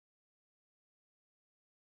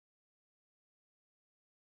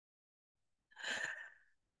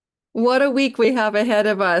What a week we have ahead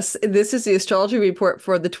of us. This is the astrology report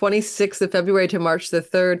for the 26th of February to March the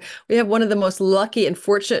 3rd. We have one of the most lucky and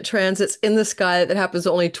fortunate transits in the sky that happens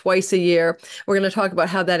only twice a year. We're going to talk about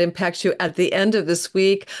how that impacts you at the end of this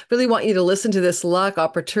week. Really want you to listen to this luck,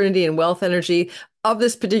 opportunity, and wealth energy of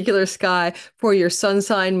this particular sky for your sun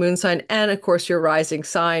sign, moon sign, and of course your rising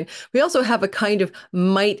sign. We also have a kind of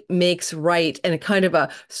might makes right and a kind of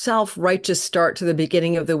a self-righteous start to the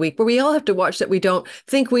beginning of the week where we all have to watch that we don't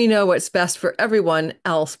think we know what's best for everyone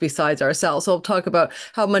else besides ourselves. So we'll talk about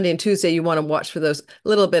how Monday and Tuesday you want to watch for those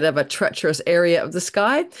little bit of a treacherous area of the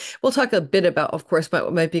sky. We'll talk a bit about, of course,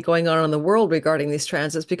 what might be going on in the world regarding these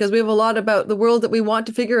transits because we have a lot about the world that we want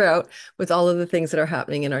to figure out with all of the things that are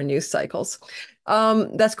happening in our news cycles.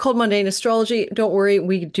 That's called mundane astrology. Don't worry,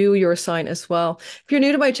 we do your sign as well. If you're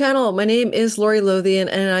new to my channel, my name is Lori Lothian,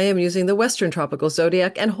 and I am using the Western Tropical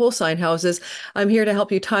Zodiac and whole sign houses. I'm here to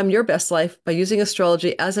help you time your best life by using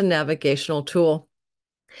astrology as a navigational tool.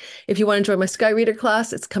 If you want to join my Sky Reader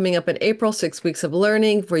class, it's coming up in April, 6 weeks of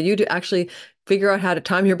learning for you to actually figure out how to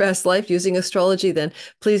time your best life using astrology, then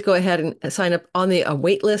please go ahead and sign up on the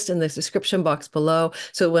wait list in the description box below.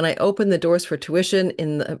 So when I open the doors for tuition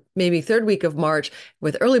in the maybe third week of March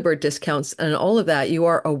with early bird discounts and all of that, you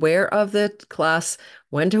are aware of the class,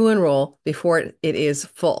 when to enroll before it is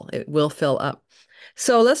full. It will fill up.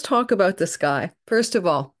 So let's talk about the sky. First of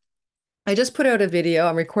all, I just put out a video.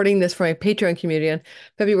 I'm recording this for my Patreon community on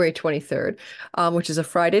February 23rd, which is a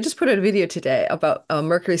Friday. I just put out a video today about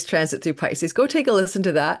Mercury's transit through Pisces. Go take a listen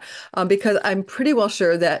to that because I'm pretty well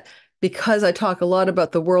sure that because I talk a lot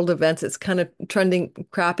about the world events, it's kind of trending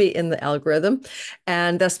crappy in the algorithm.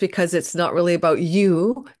 And that's because it's not really about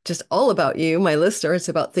you, just all about you, my listener. It's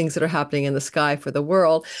about things that are happening in the sky for the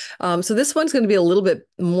world. So this one's going to be a little bit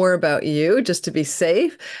more about you, just to be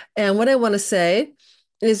safe. And what I want to say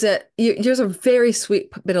is that there's a very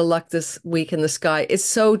sweet bit of luck this week in the sky. It's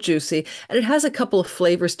so juicy, and it has a couple of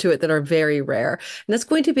flavors to it that are very rare. And that's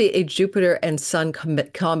going to be a Jupiter and Sun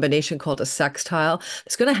combination called a sextile.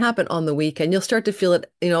 It's going to happen on the weekend. You'll start to feel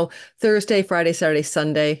it, Thursday, Friday, Saturday,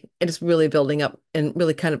 Sunday. And it's really building up and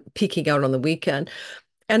really kind of peaking out on the weekend.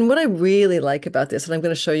 And what I really like about this, and I'm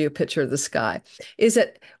going to show you a picture of the sky, is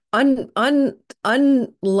that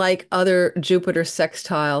unlike other Jupiter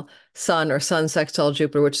sextile Sun or Sun sextile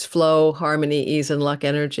Jupiter, which is flow, harmony, ease, and luck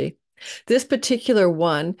energy, this particular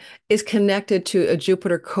one is connected to a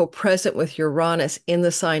Jupiter co-present with Uranus in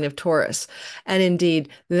the sign of Taurus. And indeed,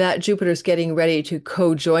 that Jupiter is getting ready to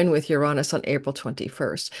co-join with Uranus on April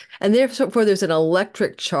 21st. And therefore, there's an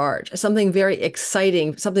electric charge, something very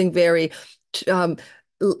exciting, something very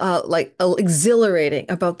exhilarating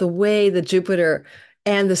about the way the Jupiter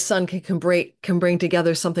and the sun can bring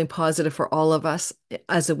together something positive for all of us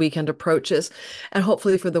as the weekend approaches, and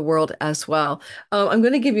hopefully for the world as well. I'm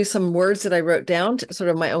going to give you some words that I wrote down, to sort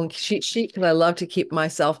of my own cheat sheet, because I love to keep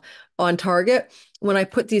myself on target. When I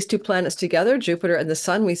put these two planets together, Jupiter and the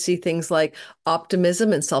sun, we see things like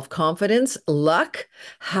optimism and self-confidence, luck,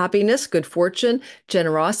 happiness, good fortune,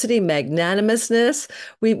 generosity, magnanimousness.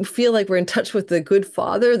 We feel like we're in touch with the good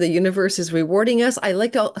father. The universe is rewarding us. I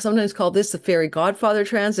like to sometimes call this the fairy godfather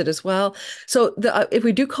transit as well. So if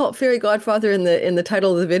we do call it fairy godfather in the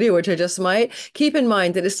title of the video, which I just might, keep in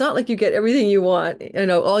mind that it's not like you get everything you want,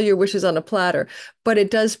 all your wishes on a platter, but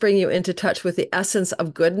it does bring you into touch with the essence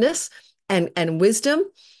of goodness and wisdom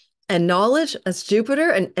and knowledge as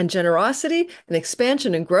Jupiter and generosity and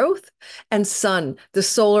expansion and growth, and sun, the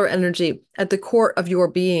solar energy at the core of your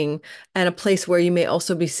being, and a place where you may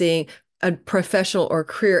also be seeing a professional or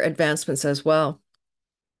career advancements as well.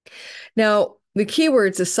 Now, the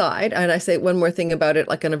keywords aside, and I say one more thing about it,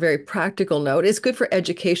 like on a very practical note, it's good for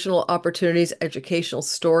educational opportunities, educational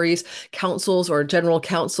stories, councils or general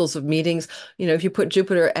councils of meetings. If you put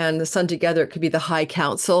Jupiter and the sun together, it could be the High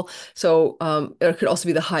Council. So it could also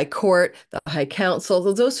be the High Court, the High Council.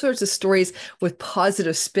 Those sorts of stories with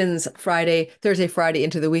positive spins Thursday, Friday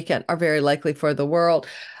into the weekend are very likely for the world.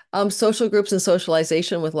 Social groups and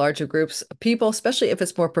socialization with larger groups of people, especially if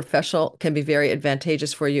it's more professional, can be very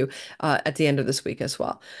advantageous for you at the end of this week as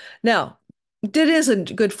well. Now, it is a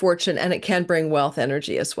good fortune, and it can bring wealth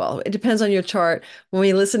energy as well. It depends on your chart. When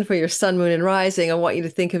we listen for your sun, moon, and rising, I want you to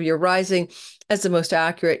think of your rising as the most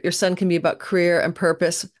accurate. Your sun can be about career and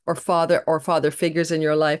purpose, or father figures in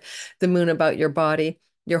your life. The moon about your body,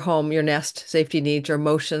 your home, your nest, safety needs, your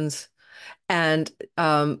emotions, and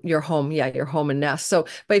your home and nest.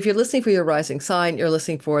 But if you're listening for your rising sign, you're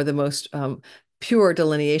listening for the most pure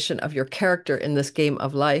delineation of your character in this game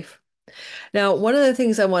of life. Now, one of the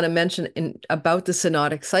things I want to mention about the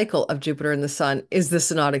synodic cycle of Jupiter and the Sun is the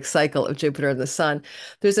synodic cycle of Jupiter and the Sun.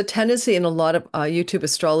 There's a tendency in a lot of YouTube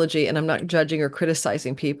astrology, and I'm not judging or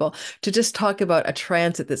criticizing people, to just talk about a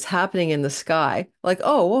transit that's happening in the sky. Like,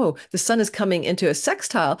 oh, whoa, the Sun is coming into a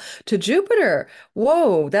sextile to Jupiter.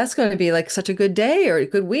 Whoa, that's going to be like such a good day or a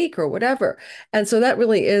good week or whatever. And so that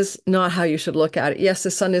really is not how you should look at it. Yes,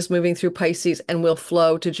 the Sun is moving through Pisces and will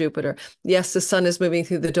flow to Jupiter. Yes, the Sun is moving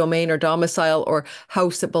through the domain or domicile or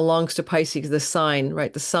house that belongs to Pisces, the sign,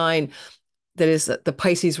 right? The sign that is the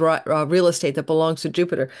Pisces real estate that belongs to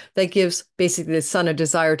Jupiter. That gives basically the Sun a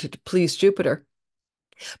desire to please Jupiter.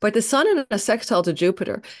 But the Sun in a sextile to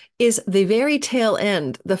Jupiter is the very tail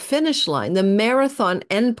end, the finish line, the marathon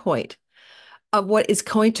endpoint of what is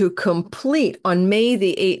going to complete on May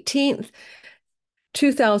the 18th,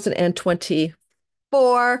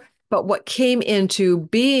 2024. But what came into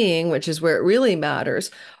being, which is where it really matters,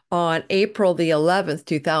 on April the 11th,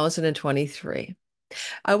 2023.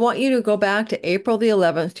 I want you to go back to April the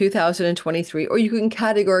 11th, 2023, or you can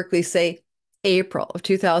categorically say April of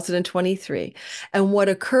 2023. And what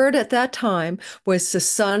occurred at that time was the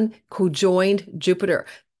Sun co-joined Jupiter.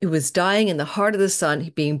 It was dying in the heart of the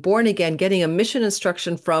Sun, being born again, getting a mission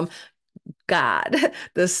instruction from God,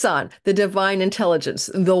 the Sun, the divine intelligence,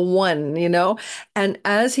 the one, And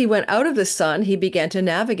as he went out of the Sun, he began to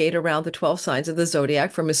navigate around the 12 signs of the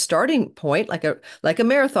zodiac from his starting point, like a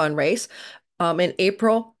marathon race, in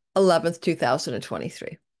April 11th,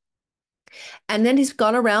 2023. And then he's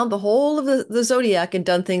gone around the whole of the zodiac and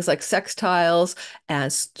done things like sextiles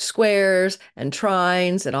and squares and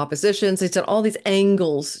trines and oppositions. He's done all these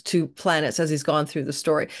angles to planets as he's gone through the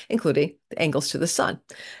story, including the angles to the Sun.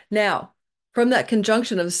 Now, from that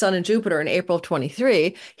conjunction of the Sun and Jupiter in April of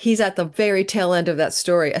 23, he's at the very tail end of that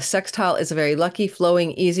story. A sextile is a very lucky,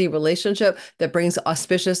 flowing, easy relationship that brings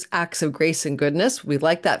auspicious acts of grace and goodness. We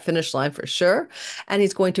like that finish line for sure. And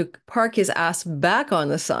he's going to park his ass back on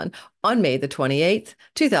the Sun on May the 28th,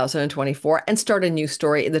 2024, and start a new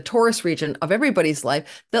story in the Taurus region of everybody's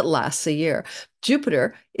life that lasts a year.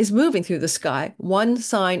 Jupiter is moving through the sky, one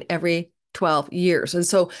sign every 12 years. And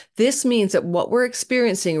so this means that what we're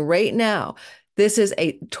experiencing right now, this is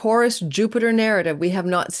a Taurus Jupiter narrative we have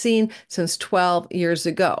not seen since 12 years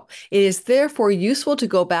ago. It is therefore useful to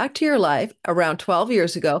go back to your life around 12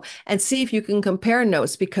 years ago and see if you can compare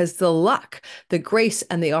notes, because the luck, the grace,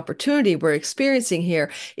 and the opportunity we're experiencing here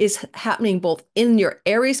is happening both in your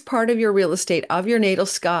Aries part of your real estate of your natal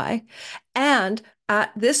sky, and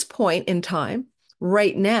at this point in time,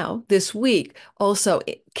 right now, this week, also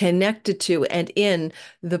connected to and in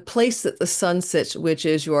the place that the Sun sits, which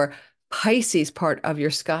is your Pisces part of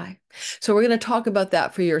your sky. So we're going to talk about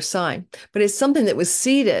that for your sign, but it's something that was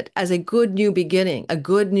seeded as a good new beginning, a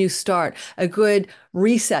good new start, a good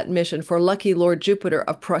reset mission for lucky Lord Jupiter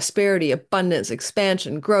of prosperity, abundance,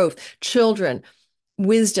 expansion, growth, children,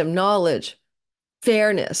 wisdom, knowledge,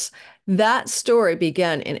 fairness. That story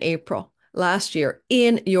began in April last year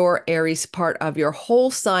in your Aries part of your whole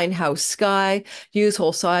sign house sky. Use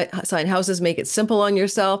whole sign houses, make it simple on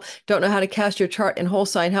yourself. Don't know how to cast your chart in whole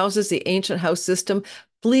sign houses, the ancient house system?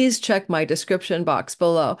 Please check my description box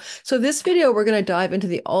below. So this video, we're going to dive into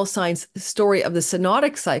the all signs story of the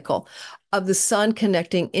synodic cycle of the Sun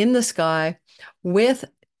connecting in the sky with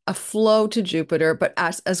a flow to Jupiter, but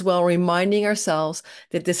as well reminding ourselves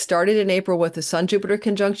that this started in April with the Sun-Jupiter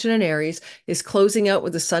conjunction in Aries, is closing out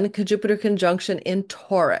with the Sun-Jupiter conjunction in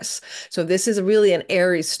Taurus. So this is really an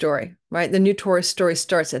Aries story, right? The new Taurus story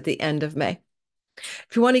starts at the end of May.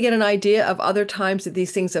 If you want to get an idea of other times that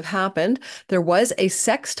these things have happened, there was a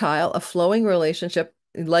sextile, a flowing relationship,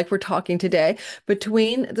 like we're talking today,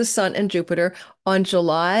 between the Sun and Jupiter on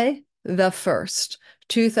July the 1st.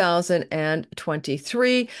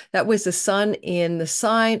 2023. That was the Sun in the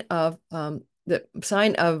sign of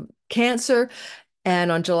Cancer,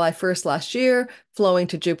 and on July 1st last year, flowing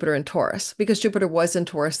to Jupiter in Taurus, because Jupiter was in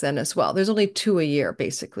Taurus then as well. There's only 2 a year,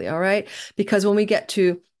 basically, all right? Because when we get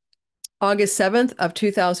to August 7th of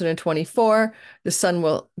 2024, the Sun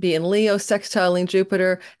will be in Leo, sextiling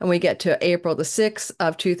Jupiter, and we get to April the 6th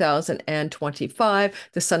of 2025,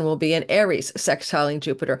 the Sun will be in Aries, sextiling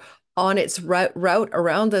Jupiter on its route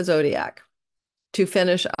around the zodiac. to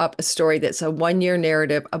finish up a story that's a one-year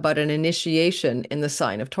narrative about an initiation in the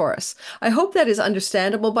sign of Taurus. I hope that is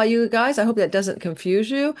understandable by you guys. I hope that doesn't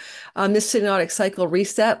confuse you. This synodic cycle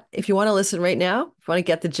reset, if you want to listen right now, if you want to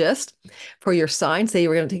get the gist for your sign, say you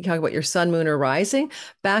were going to talk about your sun, moon, or rising.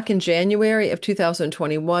 Back in January of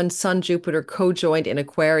 2021, Sun, Jupiter co-joined in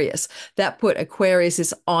Aquarius. That put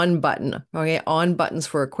Aquarius's on button, okay, on buttons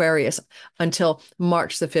for Aquarius until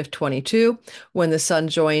March the 5th, 22, when the Sun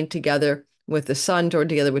joined together with the Sun, joined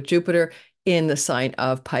together with Jupiter in the sign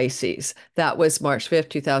of Pisces. That was March 5th,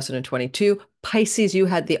 2022. Pisces, you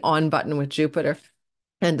had the on button with Jupiter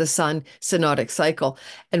and the Sun synodic cycle.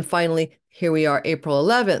 And finally, here we are, April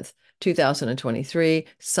 11th, 2023,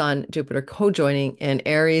 Sun, Jupiter co-joining in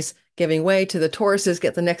Aries, giving way to the Tauruses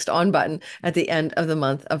get the next on button at the end of the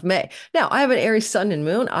month of May. Now, I have an Aries sun and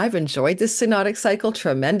moon. I've enjoyed this synodic cycle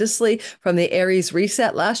tremendously from the Aries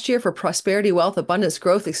reset last year for prosperity, wealth, abundance,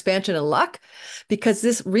 growth, expansion, and luck, because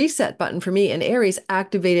this reset button for me in Aries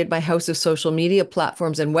activated my house of social media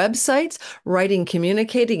platforms and websites, writing,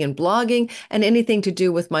 communicating, and blogging, and anything to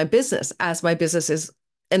do with my business, as my business is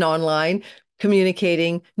an online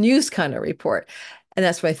communicating news kind of report. And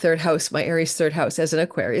that's my third house, my Aries third house as an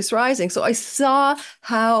Aquarius rising. So I saw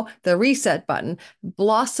how the reset button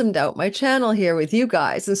blossomed out my channel here with you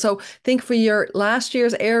guys. And so think for your last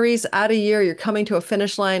year's Aries, out of year, you're coming to a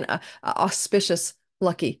finish line, auspicious,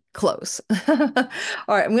 lucky close. All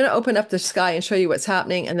right, I'm going to open up the sky and show you what's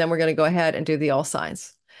happening. And then we're going to go ahead and do the all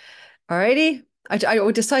signs. All righty. I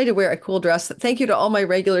decided to wear a cool dress. Thank you to all my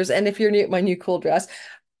regulars. And if you're new, my new cool dress.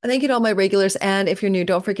 Thank you to all my regulars. And if you're new,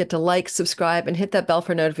 don't forget to like, subscribe, and hit that bell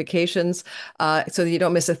for notifications so that you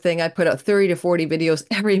don't miss a thing. I put out 30 to 40 videos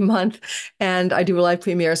every month. And I do live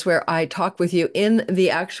premieres where I talk with you in the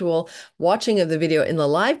actual watching of the video in the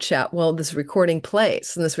live chat while this recording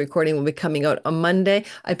plays. And this recording will be coming out on Monday.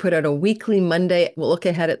 I put out a weekly Monday. We'll look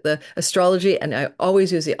ahead at the astrology. And I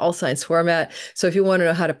always use the all signs format. So if you want to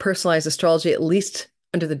know how to personalize astrology, at least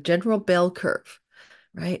under the general bell curve,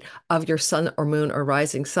 right, of your sun or moon or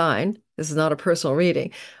rising sign. This is not a personal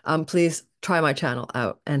reading. Please try my channel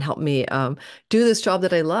out and help me do this job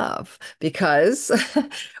that I love, because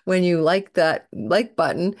when you like that like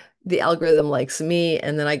button, the algorithm likes me,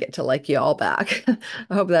 and then I get to like you all back.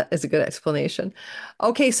 I hope that is a good explanation.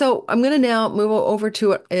 Okay, so I'm going to now move over to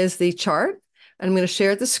what is the chart. I'm going to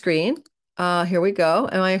share the screen. Here we go.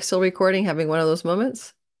 Am I still recording? Having one of those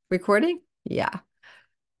moments? Recording? Yeah.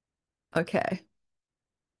 Okay.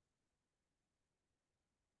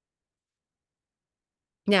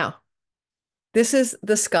 Now, this is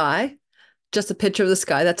the sky, just a picture of the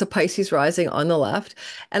sky. That's a Pisces rising on the left.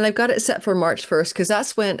 And I've got it set for March 1st because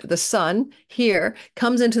that's when the sun here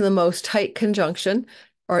comes into the most tight conjunction,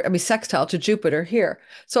 or I mean sextile to Jupiter here.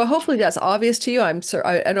 So hopefully that's obvious to you. I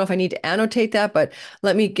don't know if I need to annotate that, but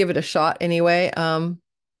let me give it a shot anyway.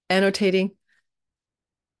 Annotating.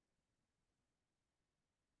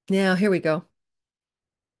 Now, here we go.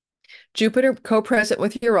 Jupiter co-present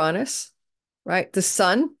with Uranus. Right? The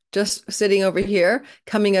sun just sitting over here,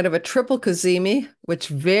 coming out of a triple cazimi, which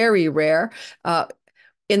very rare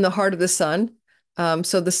in the heart of the sun.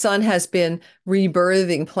 So the sun has been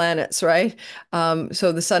rebirthing planets, right?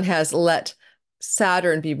 So the sun has let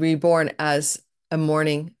Saturn be reborn as a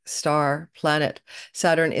morning star planet.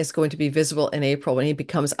 Saturn is going to be visible in April when he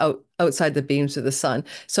becomes outside the beams of the sun.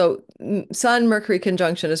 So Sun Mercury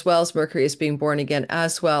conjunction, as well as Mercury is being born again,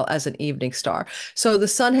 as well as an evening star. So the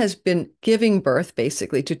sun has been giving birth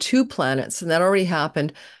basically to two planets, and that already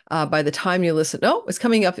happened by the time you listen. No, it's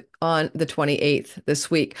coming up on the 28th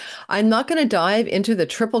this week. I'm not going to dive into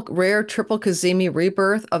the rare triple cazimi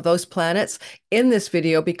rebirth of those planets in this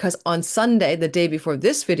video, because on Sunday, the day before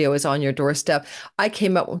this video is on your doorstep, I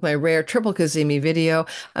came up with my rare triple cazimi video.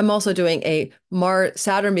 I'm also doing a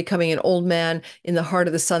Saturn becoming an old man in the heart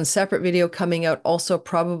of the sun separate video coming out also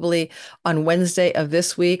probably on Wednesday of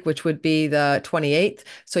this week, which would be the 28th.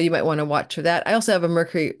 So you might want to watch for that. I also have a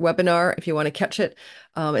Mercury webinar if you want to catch it.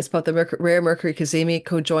 It's about the rare Mercury cazimi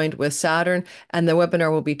co-joined with Saturn, and the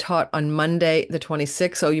webinar will be taught on Monday, the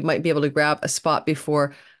 26th. So you might be able to grab a spot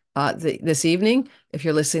before this evening if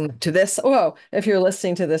you're listening to this. Oh, if you're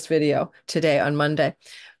listening to this video today on Monday.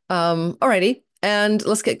 Alrighty, and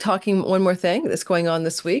let's get talking one more thing that's going on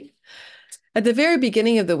this week. At the very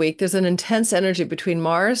beginning of the week, there's an intense energy between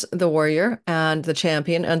Mars, the warrior, and the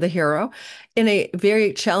champion and the hero in a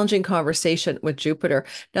very challenging conversation with Jupiter.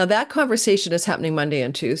 Now, that conversation is happening Monday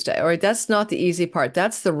and Tuesday. All right, that's not the easy part.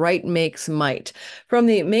 That's the right makes might. From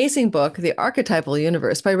the amazing book, The Archetypal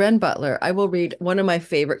Universe by Renn Butler, I will read one of my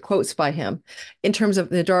favorite quotes by him in terms of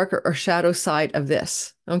the darker or shadow side of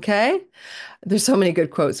this. Okay? There's so many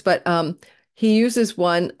good quotes, but He uses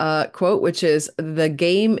one quote, which is "The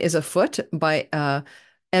game is afoot" by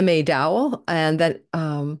M.A. Dowell, and then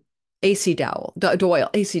A.C. Doyle,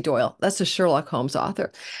 A.C. Doyle. That's a Sherlock Holmes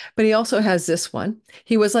author. But he also has this one.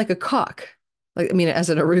 He was like a cock. Like, I mean, as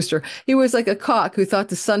in a rooster, he was like a cock who thought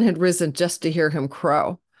the sun had risen just to hear him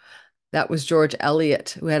crow. That was George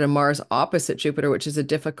Eliot, who had a Mars opposite Jupiter, which is a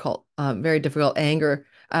difficult, very difficult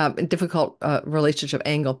difficult relationship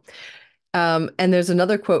angle. And there's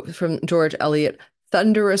another quote from George Eliot: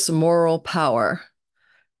 thunderous moral power.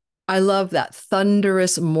 I love that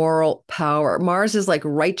thunderous moral power. Mars is like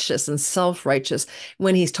righteous and self-righteous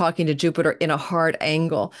when he's talking to Jupiter in a hard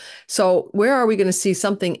angle. So where are we going to see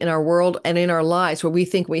something in our world and in our lives where we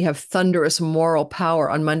think we have thunderous moral power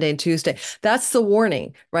on Monday and Tuesday? That's the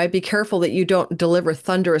warning, right? Be careful that you don't deliver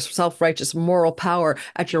thunderous self-righteous moral power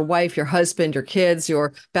at your wife, your husband, your kids,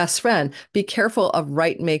 your best friend. Be careful of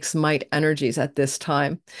right makes might energies at this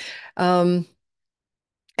time. Um,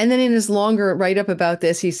 and then in his longer write-up about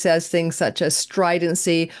this, he says things such as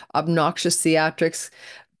stridency, obnoxious theatrics,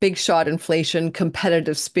 big shot inflation,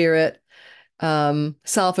 competitive spirit,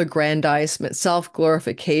 self-aggrandizement,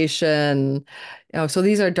 self-glorification. So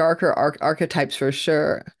these are darker archetypes for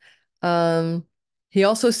sure. Um, he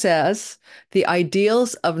also says the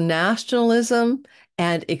ideals of nationalism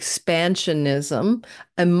and expansionism,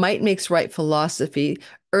 a might makes right philosophy,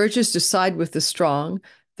 urges to side with the strong,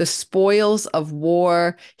 the spoils of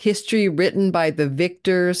war, history written by the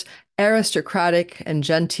victors, aristocratic and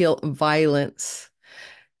genteel violence.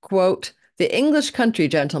 Quote, the English country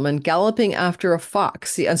gentleman galloping after a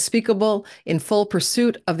fox, the unspeakable in full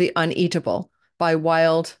pursuit of the uneatable, by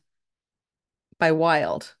Wilde,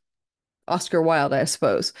 Oscar Wilde, I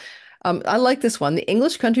suppose. I like this one. The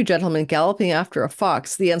English country gentleman galloping after a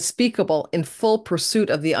fox, the unspeakable in full pursuit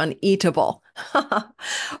of the uneatable.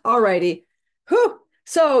 All righty. Whew.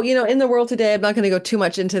 So, in the world today, I'm not going to go too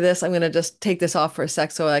much into this. I'm going to just take this off for a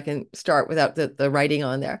sec so I can start without the writing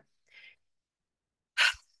on there.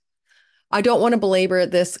 I don't want to belabor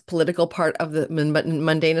this political part of the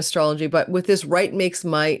mundane astrology, but with this right makes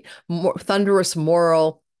might, thunderous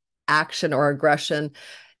moral action or aggression,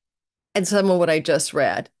 and some of what I just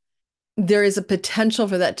read, there is a potential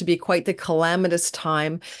for that to be quite the calamitous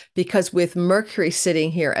time, because with Mercury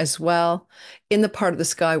sitting here as well, in the part of the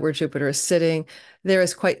sky where Jupiter is sitting, there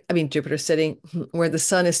is Jupiter sitting where the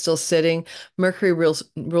sun is still sitting. Mercury rules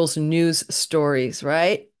news stories,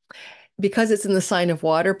 right? Because it's in the sign of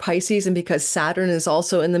water, Pisces, and because Saturn is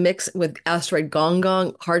also in the mix with asteroid Gong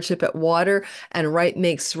Gong, hardship at water, and right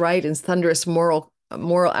makes right, and thunderous moral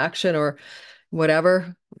action or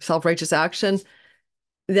whatever, self-righteous action,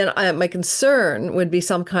 then my concern would be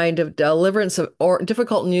some kind of deliverance of or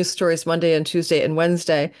difficult news stories Monday and Tuesday and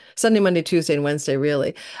Wednesday, Sunday, Monday, Tuesday, and Wednesday,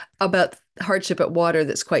 really, about hardship at water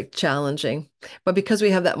that's quite challenging. But because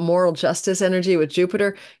we have that moral justice energy with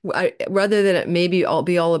Jupiter, rather than it maybe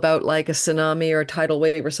be all about like a tsunami or a tidal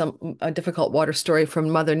wave or a difficult water story from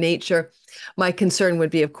Mother Nature, my concern would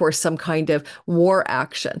be, of course, some kind of war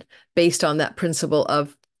action based on that principle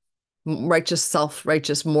of righteous,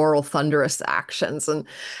 self-righteous, moral, thunderous actions.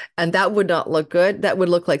 And that would not look good. That would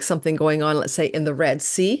look like something going on, let's say, in the Red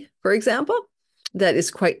Sea, for example. That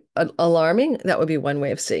is quite alarming. That would be one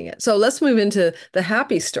way of seeing it. So let's move into the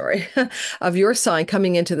happy story of your sign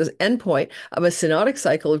coming into the endpoint of a synodic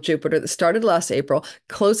cycle of Jupiter that started last April,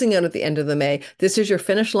 closing out at the end of the May. This is your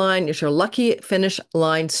finish line. It's your lucky finish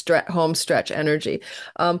line home stretch energy.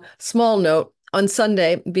 Small note. On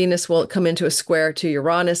Sunday, Venus will come into a square to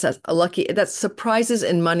Uranus. That's surprises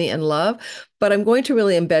in money and love. But I'm going to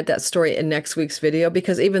really embed that story in next week's video,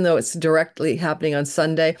 because even though it's directly happening on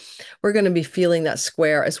Sunday, we're going to be feeling that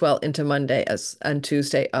square as well into Monday and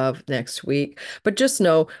Tuesday of next week. But just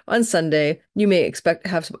know on Sunday, you may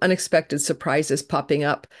have some unexpected surprises popping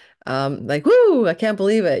up. Like, whoo, I can't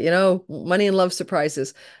believe it. Money and love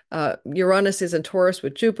surprises. Uranus is in Taurus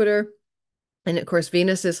with Jupiter. And of course,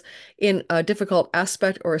 Venus is in a difficult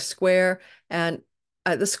aspect or a square. And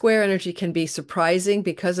the square energy can be surprising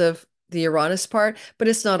because of the Uranus part, but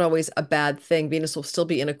it's not always a bad thing. Venus will still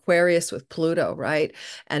be in Aquarius with Pluto, right?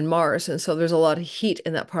 And Mars. And so there's a lot of heat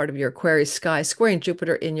in that part of your Aquarius sky, squaring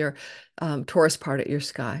Jupiter in your Taurus part of your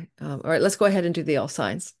sky. All right, let's go ahead and do the all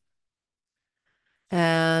signs.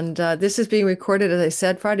 And this is being recorded, as I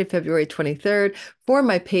said, Friday, February 23rd for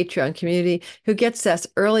my Patreon community, who gets this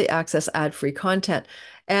early access ad-free content.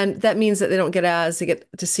 And that means that they don't get ads. They get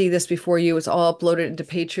to see this before you. It's all uploaded into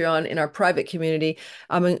Patreon in our private community.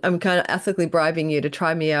 I'm kind of ethically bribing you to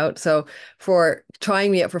try me out. So for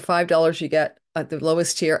trying me out for $5, you get at the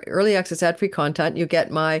lowest tier early access ad-free content. You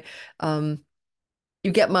get my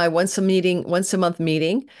once a month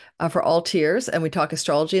meeting for all tiers, and we talk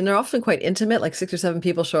astrology, and they're often quite intimate, like 6 or 7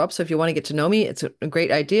 people show up. So if you want to get to know me, it's a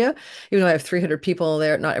great idea. Even though I have 300 people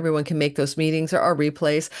there, not everyone can make those meetings. There are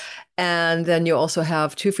replays. And then you also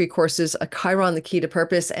have 2 free courses, a Chiron, the Key to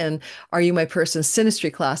Purpose, and Are You My Person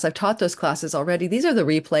Synastry class. I've taught those classes already. These are the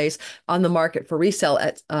replays on the market for resale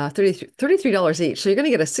at $33 each. So you're going to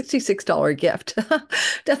get a $66 gift,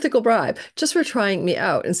 ethical bribe, just for trying me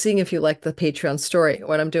out and seeing if you like the Patreon story,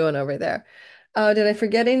 what I'm doing over there. Did I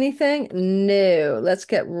forget anything? No. Let's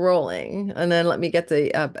get rolling. And then let me get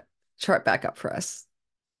the chart back up for us.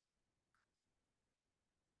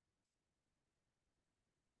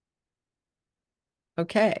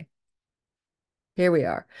 Okay, here we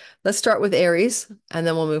are. Let's start with Aries, and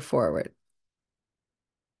then we'll move forward.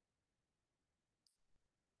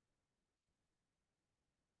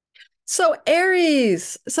 So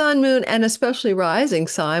Aries, sun, moon, and especially rising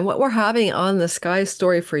sign, what we're having on the sky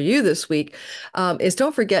story for you this week is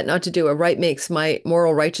don't forget not to do a right makes might,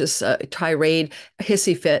 moral righteous tirade,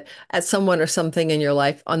 hissy fit at someone or something in your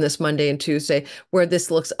life on this Monday and Tuesday, where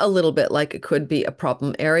this looks a little bit like it could be a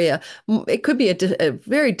problem area. It could be a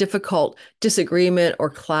very difficult disagreement or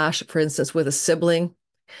clash, for instance, with a sibling,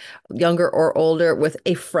 younger or older, with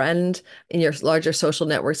a friend in your larger social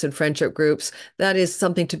networks and friendship groups. That is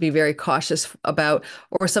something to be very cautious about,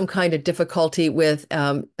 or some kind of difficulty with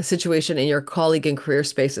a situation in your colleague and career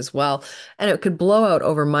space as well. And it could blow out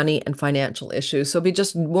over money and financial issues. So be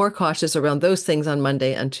just more cautious around those things on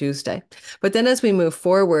Monday and Tuesday. But then as we move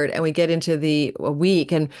forward and we get into the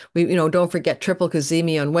week, and we, don't forget Triple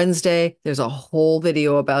Kazemi on Wednesday. There's a whole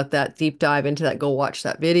video about that, deep dive into that. Go watch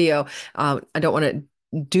that video. I don't want to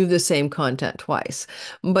do the same content twice.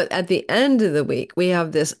 But at the end of the week, we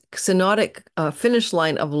have this synodic finish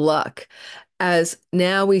line of luck, as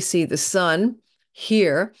now we see the sun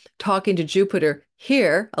here talking to Jupiter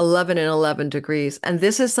here, 11 and 11 degrees. And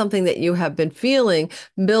this is something that you have been feeling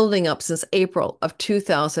building up since April of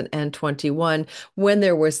 2021, when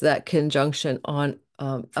there was that conjunction on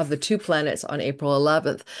of the 2 planets on April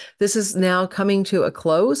 11th. This is now coming to a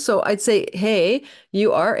close. So I'd say, hey,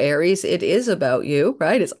 you are Aries. It is about you,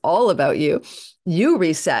 right? It's all about you. You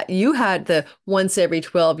reset. You had the once every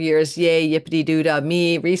 12 years, yay, yippity doo dah,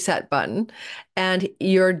 me reset button, and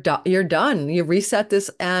you're done. You reset this,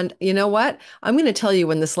 and you know what? I'm going to tell you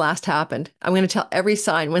when this last happened. I'm going to tell every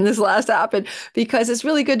sign when this last happened, because it's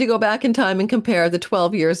really good to go back in time and compare the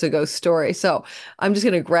 12 years ago story. So I'm just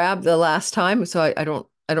going to grab the last time, so I don't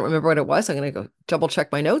remember what it was. I'm going to go double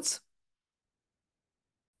check my notes.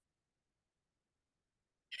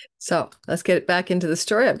 So let's get back into the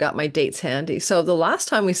story. I've got my dates handy. So the last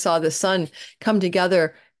time we saw the sun come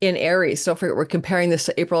together in Aries, so if we're comparing this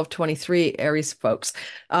to April of 23, Aries folks,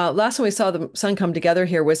 last time we saw the sun come together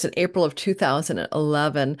here was in April of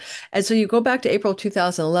 2011. And so you go back to April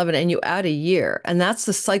 2011 and you add a year, and that's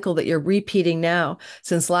the cycle that you're repeating now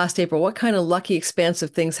since last April. What kind of lucky, expansive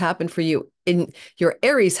things happened for you in your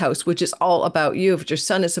Aries house, which is all about you? If it's your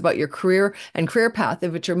sun, it's about your career and career path.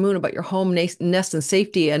 If it's your moon, about your home, nest, and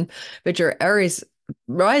safety. And if it's your Aries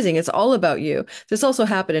rising, it's all about you. This also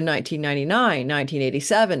happened in 1999,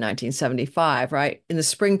 1987, 1975, right? In the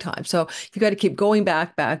springtime. So you got to keep going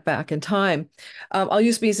back in time. I'll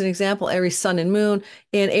use me as an example, Aries sun and moon.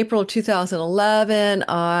 In April of 2011,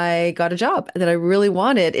 I got a job that I really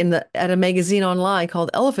wanted at a magazine online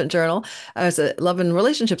called Elephant Journal as a love and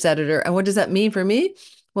relationships editor. And what does that mean for me?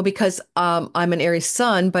 Well, because I'm an Aries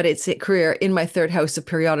sun, but it's a career in my 3rd house of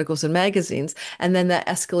periodicals and magazines. And then that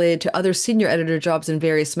escalated to other senior editor jobs in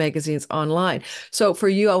various magazines online. So for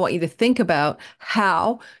you, I want you to think about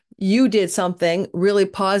how you did something really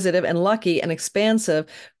positive and lucky and expansive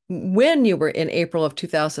when you were in April of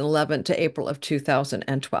 2011 to April of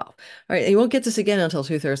 2012. All right, you won't get this again until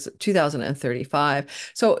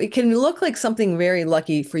 2035. So it can look like something very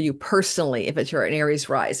lucky for you personally if it's your an Aries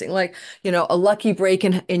rising, like, a lucky break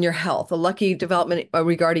in your health, a lucky development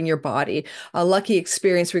regarding your body, a lucky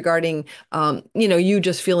experience regarding, you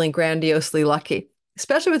just feeling grandiosely lucky.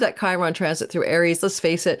 Especially with that Chiron transit through Aries, let's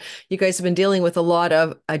face it, you guys have been dealing with a lot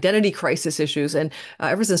of identity crisis issues. And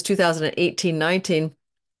ever since 2018-19,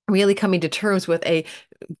 really coming to terms with a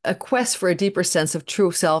quest for a deeper sense of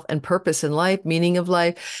true self and purpose in life, meaning of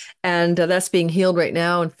life. And that's being healed right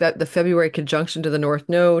now in the February conjunction to the North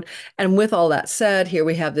Node. And with all that said, here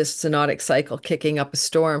we have this synodic cycle kicking up a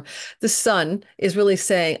storm. The sun is really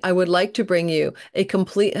saying, I would like to bring you a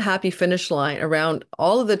complete happy finish line around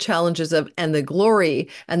all of the challenges of and the glory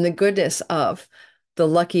and the goodness of the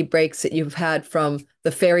lucky breaks that you've had from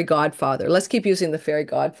the fairy godfather. Let's keep using the fairy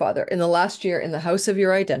godfather in the last year in the house of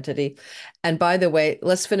your identity. And by the way,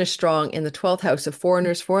 let's finish strong in the 12th house of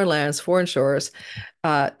foreigners, foreign lands, foreign shores,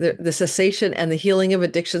 the cessation and the healing of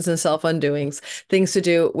addictions and self-undoings, things to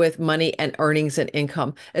do with money and earnings and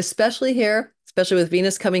income, especially here, especially with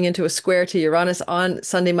Venus coming into a square to Uranus on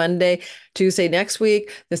Sunday, Monday, Tuesday next week.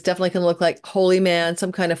 This definitely can look like holy man,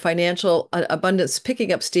 some kind of financial abundance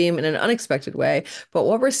picking up steam in an unexpected way. But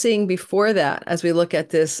what we're seeing before that, as we look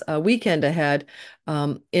at this weekend ahead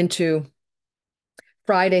into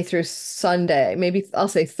Friday through Sunday, maybe I'll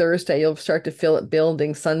say Thursday, you'll start to feel it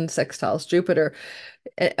building. Sun sextiles Jupiter,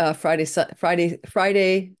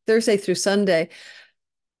 Thursday through Sunday.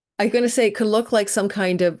 I'm going to say it could look like some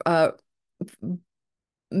kind of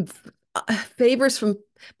favors from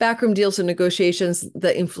backroom deals and negotiations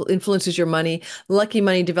that influences your money, lucky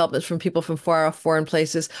money developments from people from far off foreign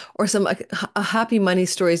places, or some happy money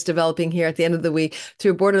stories developing here at the end of the week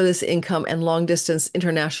through borderless income and long distance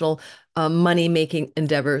international money making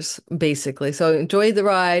endeavors, basically. So enjoy the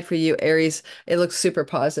ride for you, Aries. It looks super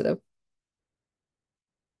positive.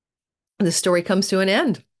 The story comes to an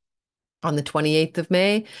end on the 28th of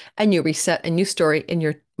May, and you reset a new story in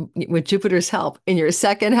your, with Jupiter's help, in your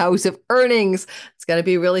second house of earnings. It's going to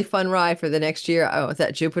be a really fun ride for the next year with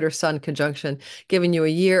that Jupiter-Sun conjunction, giving you a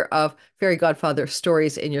year of fairy godfather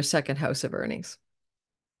stories in your second house of earnings.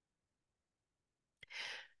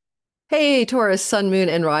 Hey, Taurus, sun, moon,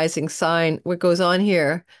 and rising sign. What goes on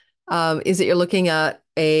here is that you're looking at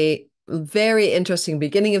a very interesting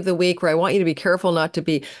beginning of the week where I want you to be careful not to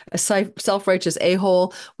be a self-righteous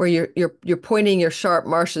a-hole where you're pointing your sharp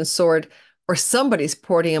Martian sword, or somebody's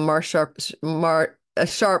pointing a sharp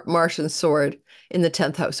Martian sword in the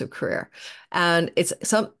 10th house of career. And it's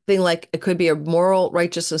something like it could be a moral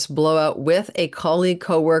righteousness blowout with a colleague,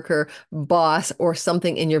 coworker, boss, or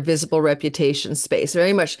something in your visible reputation space.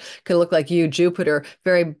 Very much could look like you, Jupiter,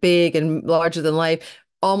 very big and larger than life,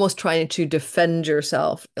 almost trying to defend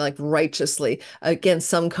yourself like righteously against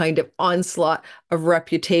some kind of onslaught of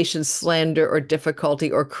reputation, slander, or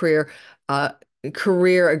difficulty, or career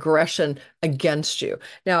aggression against you.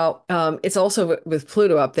 Now, it's also with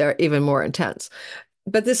Pluto up there even more intense.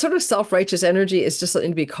 But this sort of self-righteous energy is just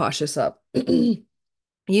something to be cautious of. You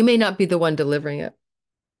may not be the one delivering it.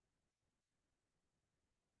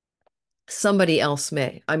 Somebody else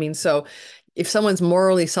may. I mean, so if someone's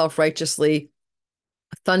morally, self-righteously,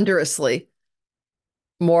 thunderously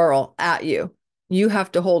moral at you, you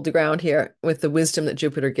have to hold the ground here with the wisdom that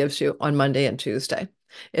Jupiter gives you on Monday and Tuesday.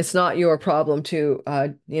 It's not your problem to,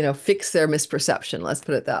 fix their misperception. Let's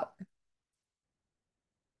put it that way.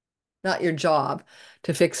 Not your job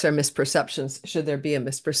to fix their misperceptions, should there be a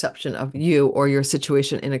misperception of you or your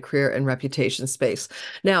situation in a career and reputation space.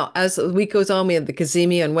 Now, as the week goes on, we have the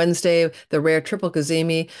Cazimi on Wednesday, the rare triple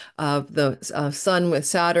Cazimi of the Sun with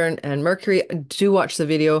Saturn and Mercury. Do watch the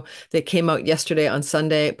video that came out yesterday on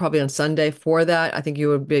Sunday, probably on Sunday for that. I think you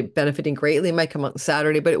would be benefiting greatly. It might come out on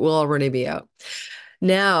Saturday, but it will already be out.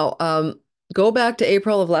 Now, go back to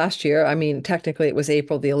April of last year. I mean, technically it was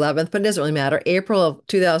April the 11th, but it doesn't really matter. April of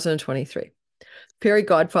 2023. Fairy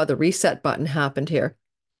Godfather reset button happened here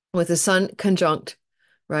with the Sun conjunct,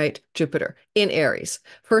 right, Jupiter in Aries.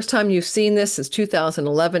 First time you've seen this is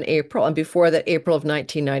 2011 April, and before that, April of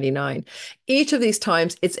 1999. Each of these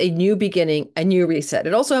times, it's a new beginning, a new reset.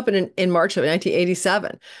 It also happened in March of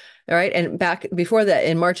 1987. All right. And back before that,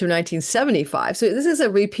 in March of 1975. So this is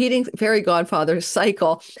a repeating fairy godfather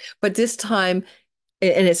cycle, but this time,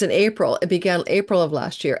 and it's in April, it began April of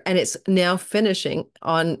last year, and it's now finishing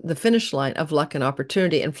on the finish line of luck and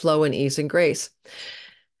opportunity and flow and ease and grace.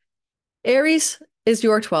 Aries is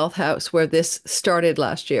your 12th house where this started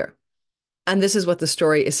last year. And this is what the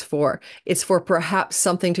story is for. It's for perhaps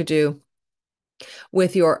something to do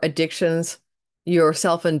with your addictions, your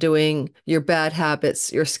self-undoing, your bad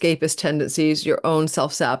habits, your escapist tendencies, your own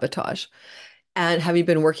self-sabotage. And have you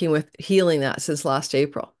been working with healing that since last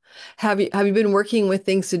April? Have you been working with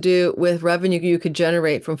things to do with revenue you could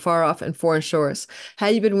generate from far off and foreign shores?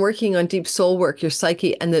 Have you been working on deep soul work, your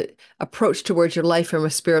psyche, and the approach towards your life from a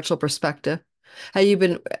spiritual perspective? Have you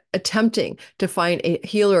been attempting to find a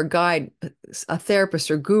healer, guide, a therapist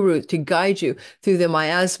or guru to guide you through the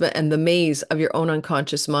miasma and the maze of your own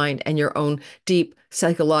unconscious mind and your own deep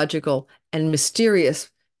psychological and mysterious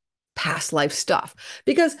past life stuff?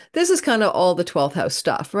 Because this is kind of all the 12th house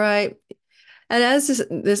stuff, right? And as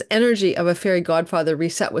this energy of a fairy godfather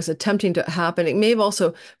reset was attempting to happen, it may have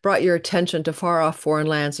also brought your attention to far off foreign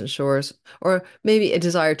lands and shores, or maybe a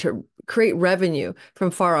desire to create revenue from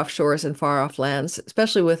far off shores and far off lands,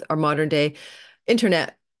 especially with our modern day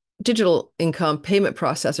internet digital income, payment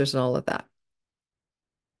processors, and all of that.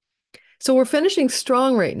 So we're finishing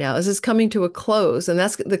strong right now. This is coming to a close, and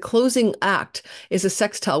that's the closing act is a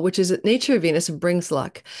sextile, which is nature of Venus and brings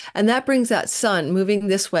luck. And that brings that sun moving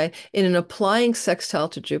this way in an applying sextile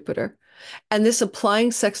to Jupiter. And this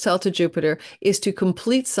applying sextile to Jupiter is to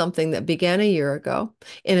complete something that began a year ago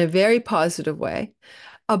in a very positive way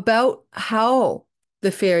about how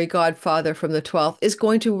the fairy godfather from the 12th is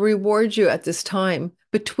going to reward you at this time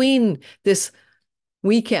between this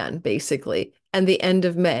weekend, basically, and the end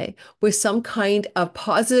of May with some kind of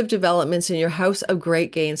positive developments in your house of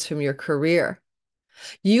great gains from your career.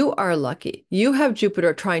 You are lucky. You have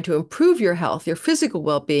Jupiter trying to improve your health, your physical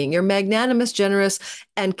well-being, your magnanimous, generous,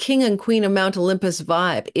 and king and queen of Mount Olympus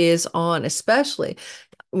vibe is on, especially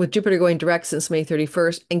with Jupiter going direct since May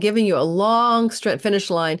 31st and giving you a long finish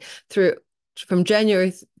line through from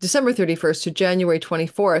December 31st to January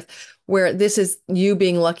 24th, where this is you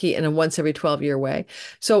being lucky in a once every 12-year way.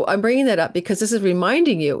 So I'm bringing that up because this is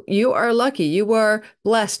reminding you, you are lucky, you are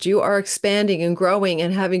blessed, you are expanding and growing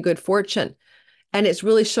and having good fortune. And it's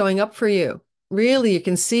really showing up for you. Really, you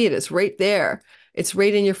can see it. It's right there. It's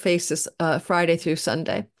right in your face this Friday through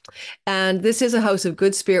Sunday. And this is a house of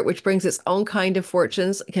good spirit, which brings its own kind of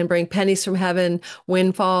fortunes. It can bring pennies from heaven,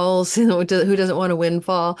 windfalls. You know, who doesn't want a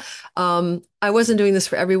windfall? I wasn't doing this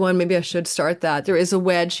for everyone. Maybe I should start that. There is a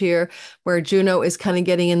wedge here where Juno is kind of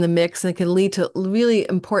getting in the mix, and it can lead to really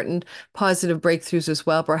important positive breakthroughs as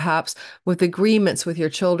well, perhaps with agreements with your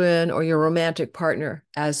children or your romantic partner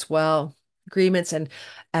as well. Agreements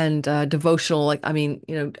and devotional, like, I mean,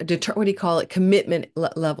 you know, what do you call it? Commitment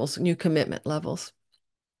levels, new commitment levels.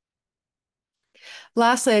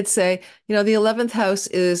 Lastly, I'd say, you know, the 11th house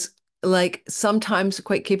is like sometimes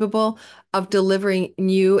quite capable of delivering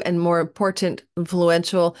new and more important,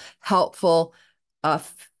 influential, helpful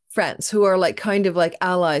friends who are like kind of like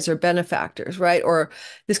allies or benefactors, right? Or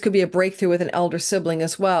this could be a breakthrough with an elder sibling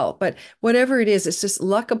as well. But whatever it is, it's just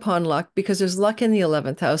luck upon luck because there's luck in the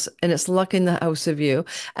 11th house and it's luck in the house of you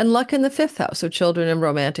and luck in the 5th house, so children and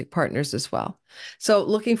romantic partners as well. So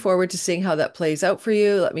looking forward to seeing how that plays out for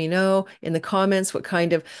you. Let me know in the comments what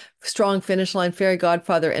kind of strong finish line fairy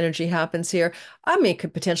godfather energy happens here. I mean, it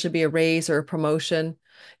could potentially be a raise or a promotion.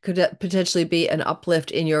 Could potentially be an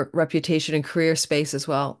uplift in your reputation and career space as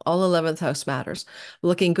well. All 11th house matters.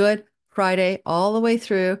 Looking good Friday all the way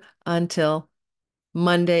through until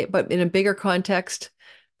Monday, but in a bigger context,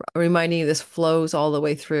 reminding you this flows all the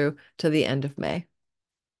way through to the end of May.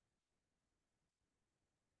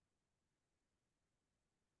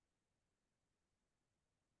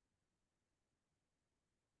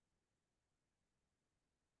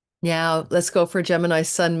 Now, let's go for Gemini,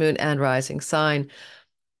 sun, moon, and rising sign.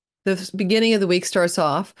 The beginning of the week starts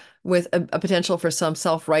off with a potential for some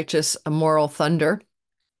self-righteous moral thunder,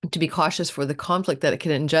 to be cautious for the conflict that it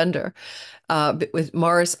can engender. With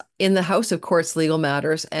Mars in the house of courts, legal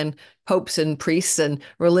matters, and popes and priests and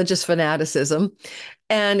religious fanaticism,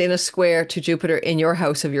 and in a square to Jupiter in your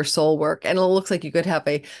house of your soul work. And it looks like you could have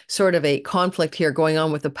a sort of a conflict here going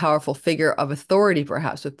on with a powerful figure of authority,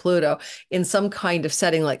 perhaps with Pluto, in some kind of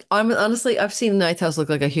setting. Like, honestly, I've seen the ninth house look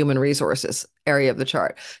like a human resources area of the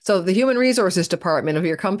chart. So the human resources department of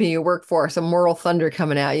your company you work for, some moral thunder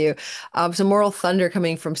coming at you, some moral thunder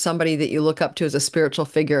coming from somebody that you look up to as a spiritual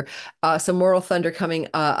figure, some moral thunder coming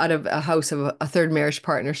out of a house of a third marriage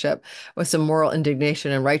partnership with some moral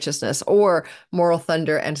indignation and righteousness, or moral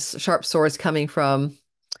thunder and sharp swords coming from,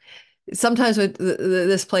 sometimes with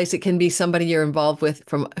this place, it can be somebody you're involved with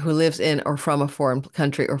from who lives in or from a foreign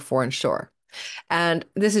country or foreign shore. And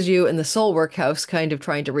this is you in the soul workhouse, kind of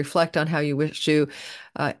trying to reflect on how you wish to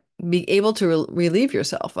be able to relieve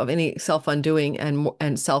yourself of any self-undoing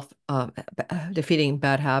and self-defeating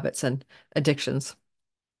bad habits and addictions.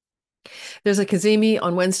 There's a Cazimi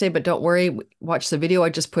on Wednesday, but don't worry, watch the video I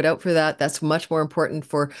just put out for that. That's much more important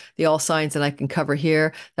for the all signs than I can cover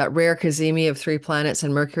here. That rare Cazimi of 3 planets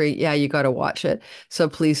and Mercury, yeah, you got to watch it. So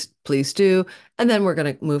please do. And then we're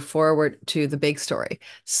going to move forward to the big story.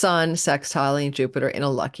 Sun sextiling Jupiter in a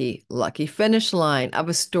lucky finish line of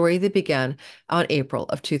a story that began on April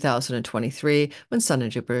of 2023 when Sun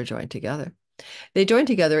and Jupiter joined together. They joined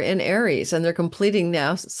together in Aries, and they're completing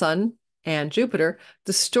now, Sun and Jupiter,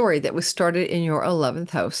 the story that was started in your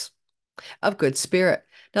 11th house of good spirit.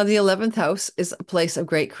 Now, the 11th house is a place of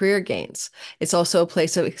great career gains. It's also a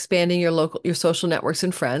place of expanding your social networks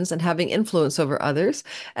and friends and having influence over others.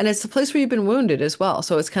 And it's a place where you've been wounded as well.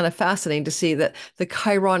 So it's kind of fascinating to see that the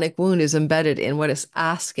chironic wound is embedded in what it's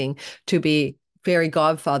asking to be very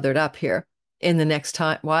godfathered up here. in the next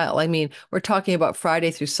time while. I mean, we're talking about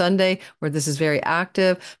Friday through Sunday where this is very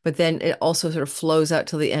active, but then it also sort of flows out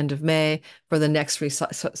till the end of May for the next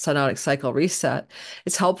synodic cycle reset.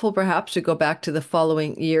 It's helpful perhaps to go back to the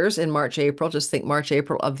following years in March, April. Just think March,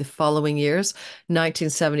 April of the following years,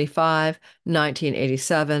 1975,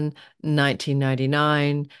 1987,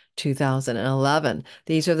 1999, 2011.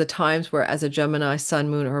 These are the times where, as a Gemini sun,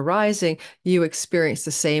 moon, or rising, you experience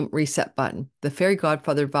the same reset button, the fairy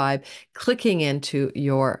godfather vibe clicking into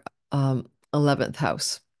your 11th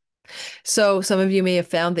house. So some of you may have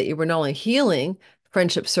found that you were not only healing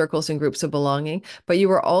friendship circles and groups of belonging, but you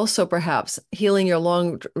were also perhaps healing your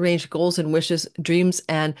long range goals and wishes, dreams,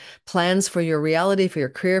 and plans for your reality, for your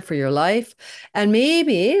career, for your life. And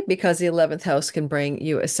maybe because the 11th house can bring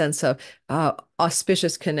you a sense of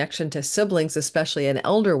auspicious connection to siblings, especially an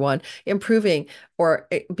elder one, improving or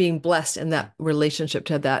being blessed in that relationship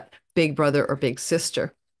to that big brother or big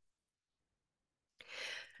sister.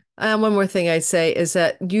 One more thing I'd say is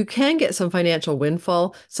that you can get some financial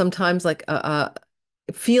windfall, sometimes like a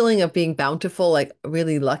feeling of being bountiful, like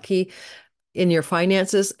really lucky in your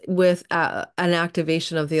finances with an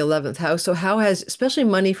activation of the 11th house. So how has, especially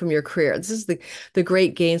money from your career, this is the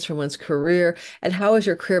great gains from one's career, and how has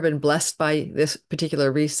your career been blessed by this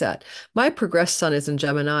particular reset? My progressed sun is in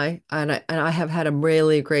Gemini, and I have had a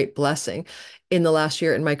really great blessing in the last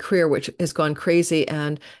year in my career, which has gone crazy,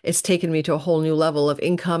 and it's taken me to a whole new level of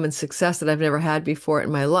income and success that I've never had before in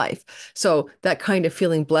my life. So that kind of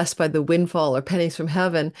feeling blessed by the windfall or pennies from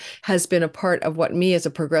heaven has been a part of what me as a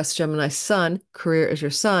progressed Gemini sun, career is your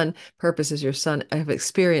sun, purpose is your sun, I have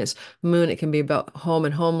experienced. Moon, it can be about home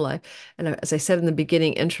and home life. And as I said in the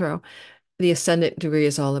beginning intro, the ascendant degree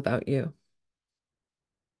is all about you.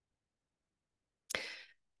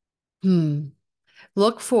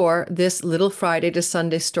 Look for this little Friday to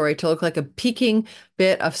Sunday story to look like a peaking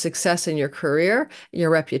bit of success in your career, your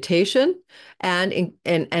reputation,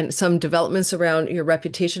 and some developments around your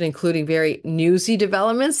reputation, including very newsy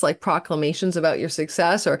developments like proclamations about your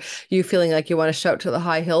success, or you feeling like you want to shout to the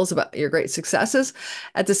high hills about your great successes.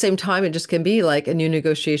 At the same time, it just can be like a new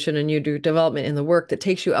negotiation, a new development in the work that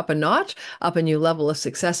takes you up a notch, up a new level of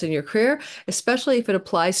success in your career, especially if it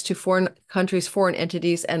applies to foreign countries, foreign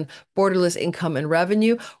entities, and borderless income and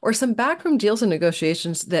revenue, or some backroom deals and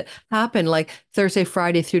negotiations that happen like Thursday,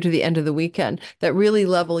 Friday through to the end of the weekend that really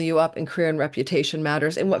level you up in career and reputation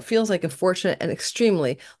matters in what feels like a fortunate and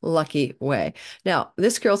extremely lucky way. Now,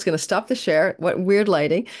 this girl's going to stop the share. What weird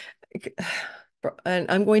lighting. And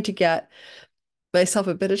I'm going to get myself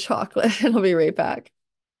a bit of chocolate and I'll be right back.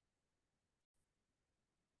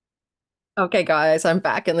 Okay, guys, I'm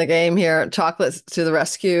back in the game here. Chocolates to the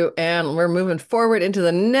rescue, and we're moving forward into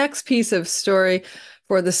the next piece of story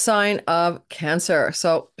for the sign of Cancer.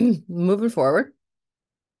 So moving forward,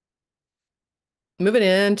 moving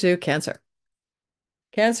into Cancer.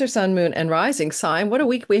 Cancer, sun, moon, and rising sign. What a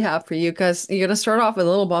week we have for you, because you're going to start off with a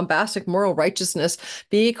little bombastic moral righteousness.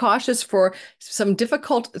 Be cautious for some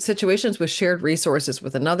difficult situations with shared resources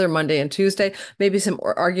with another Monday and Tuesday. Maybe some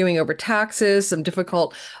arguing over taxes, some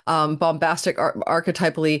difficult, bombastic,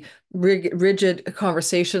 archetypally rigid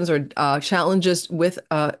conversations or challenges with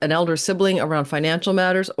an elder sibling around financial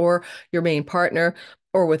matters, or your main partner,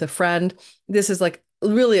 or with a friend. This is like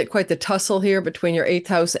really quite the tussle here between your 8th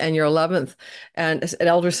house and your 11th. And an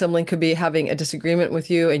elder sibling could be having a disagreement with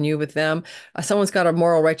you and you with them. Someone's got a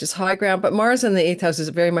moral righteous high ground, but Mars in the 8th house is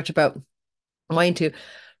very much about wanting to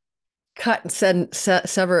cut and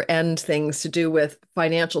sever end things to do with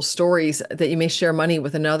financial stories that you may share money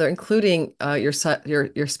with another, including your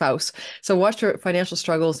spouse. So watch your financial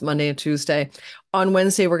struggles Monday and Tuesday. On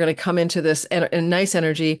Wednesday, we're going to come into this nice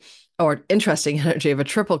energy or interesting energy of a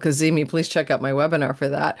triple cazimi. Please check out my webinar for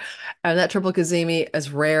that. And that triple cazimi is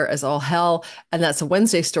rare as all hell. And that's a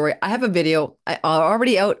Wednesday story. I have a video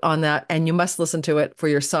already out on that, and you must listen to it for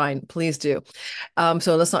your sign. Please do.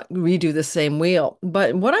 So let's not redo the same wheel.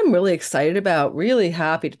 But what I'm really excited about, really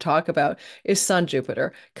happy to talk about, is Sun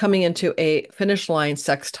Jupiter coming into a finish line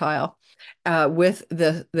sextile. With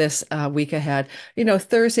this week ahead,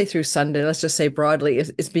 Thursday through Sunday, let's just say broadly,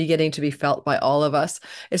 is beginning to be felt by all of us.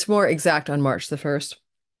 It's more exact on March the 1st.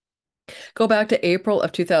 Go back to April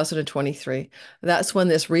of 2023. That's when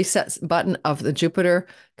this reset button of the Jupiter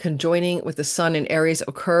conjoining with the Sun in Aries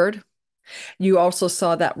occurred. You also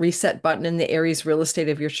saw that reset button in the Aries real estate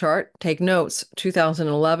of your chart. Take notes: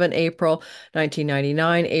 2011, April,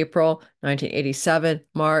 1999, April, 1987,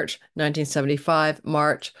 March, 1975,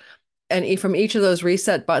 March. And from each of those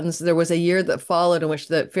reset buttons, there was a year that followed in which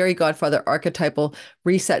the fairy godfather archetypal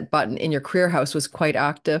reset button in your career house was quite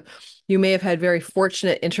active. You may have had very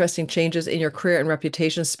fortunate, interesting changes in your career and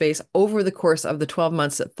reputation space over the course of the 12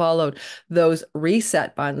 months that followed those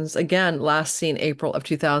reset buttons, again, last seen April of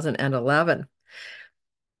 2011.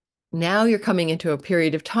 Now you're coming into a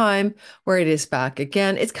period of time where it is back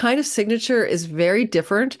again. Its kind of signature is very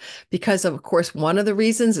different because of course, one of the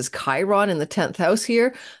reasons is Chiron in the 10th house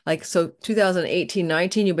here. Like, so 2018,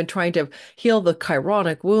 19, you've been trying to heal the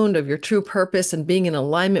chironic wound of your true purpose and being in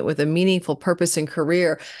alignment with a meaningful purpose and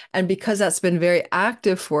career. And because that's been very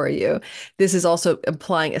active for you, this is also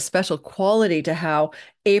implying a special quality to how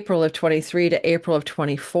April of 23 to April of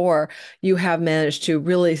 24, you have managed to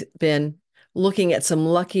really been looking at some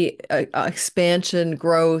lucky expansion,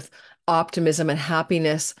 growth, optimism, and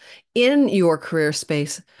happiness in your career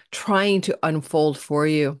space trying to unfold for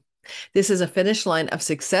you. This is a finish line of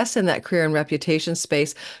success in that career and reputation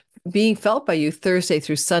space being felt by you Thursday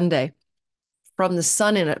through Sunday from the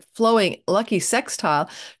sun in a flowing lucky sextile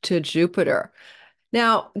to Jupiter.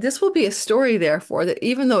 Now, this will be a story, therefore, that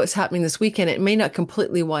even though it's happening this weekend, it may not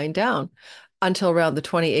completely wind down until around the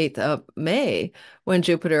 28th of May when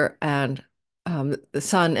Jupiter and the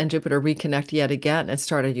sun and Jupiter reconnect yet again and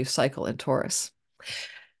start a new cycle in Taurus.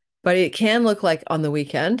 But it can look like on the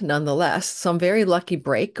weekend, nonetheless, some very lucky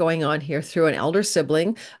break going on here through an elder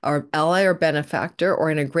sibling or ally or benefactor or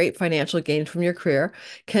in a great financial gain from your career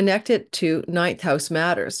connected to ninth house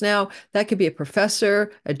matters. Now, that could be a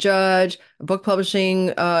professor, a judge, a book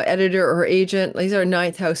publishing editor or agent. These are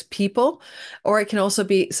ninth house people. Or it can also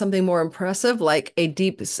be something more impressive like a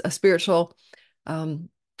spiritual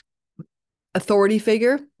authority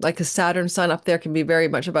figure, like a Saturn sun up there can be very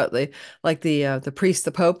much about the priest,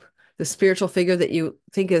 the pope, the spiritual figure that you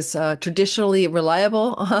think is traditionally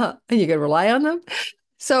reliable, and you can rely on them.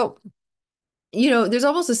 So, there's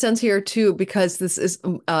almost a sense here too, because this is,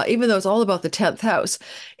 even though it's all about the 10th house,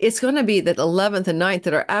 it's going to be the 11th and 9th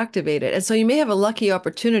that are activated. And so you may have a lucky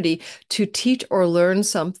opportunity to teach or learn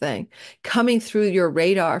something coming through your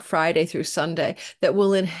radar Friday through Sunday that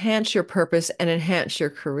will enhance your purpose and enhance your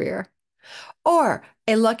career. Or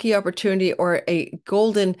a lucky opportunity or a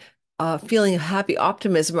golden feeling of happy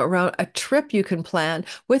optimism around a trip you can plan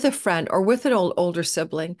with a friend or with an older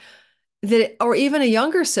sibling, or even a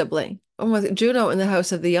younger sibling, with Juno in the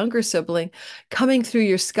house of the younger sibling, coming through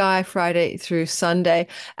your sky Friday through Sunday.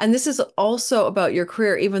 And this is also about your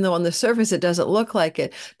career, even though on the surface it doesn't look like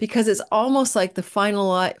it, because it's almost like the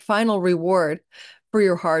final reward for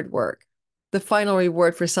your hard work. The final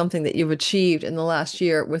reward for something that you've achieved in the last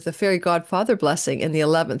year with the fairy godfather blessing in the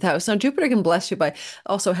 11th house. Now, Jupiter can bless you by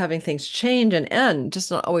also having things change and end,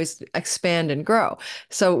 just not always expand and grow.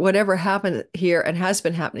 So whatever happened here and has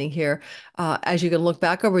been happening here, as you can look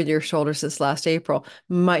back over your shoulder since last April,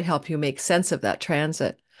 might help you make sense of that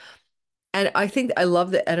transit. And I think I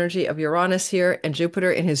love the energy of Uranus here and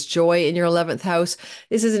Jupiter in his joy in your 11th house.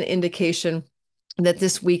 This is an indication that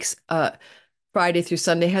this week's Friday through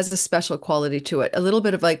Sunday has a special quality to it, a little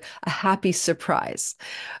bit of like a happy surprise.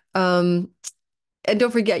 And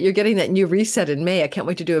don't forget, you're getting that new reset in May. I can't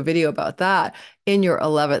wait to do a video about that in your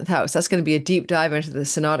 11th house. That's going to be a deep dive into the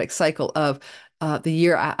synodic cycle of the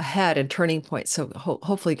year ahead and turning points. So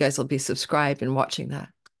hopefully you guys will be subscribed and watching that.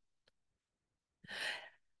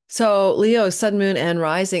 So Leo, sun, moon, and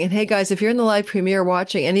rising. And hey, guys, if you're in the live premiere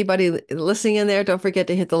watching, anybody listening in there, don't forget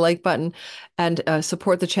to hit the like button and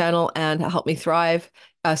support the channel and help me thrive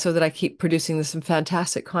so that I keep producing some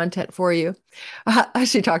fantastic content for you.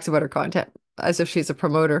 She talks about her content as if she's a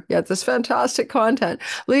promoter. Yeah, this fantastic content.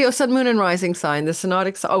 Leo, sun, moon, and rising sign, the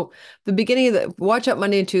synodic. Oh, the beginning of the, watch out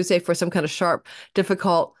Monday and Tuesday for some kind of sharp,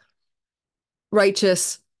 difficult,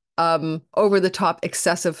 righteous, over the top,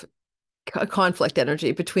 excessive conflict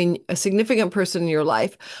energy between a significant person in your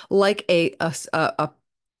life, like a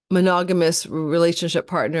monogamous relationship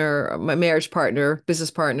partner, a marriage partner,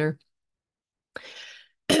 business partner,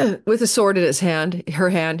 with a sword in his hand,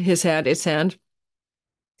 her hand, his hand, its hand,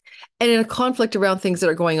 and in a conflict around things that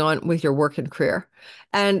are going on with your work and career.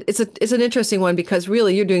 And it's an interesting one because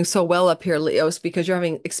really you're doing so well up here, Leos, because you're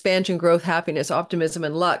having expansion, growth, happiness, optimism,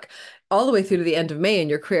 and luck all the way through to the end of May in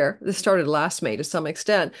your career. This started last May to some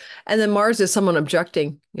extent. And then Mars is someone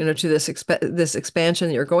objecting, to this expansion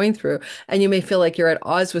that you're going through. And you may feel like you're at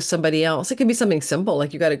odds with somebody else. It can be something simple,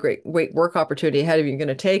 like you got a great work opportunity ahead of you, you're going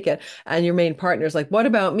to take it. And your main partner is like, what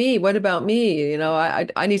about me? What about me?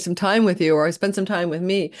 I need some time with you, or I spend some time with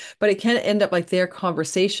me. But it can end up like their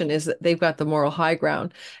conversation is that they've got the moral high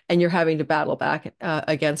ground and you're having to battle back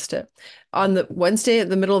against it. On the Wednesday, at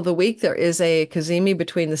the middle of the week, there is a cazimi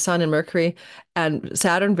between the Sun and Mercury And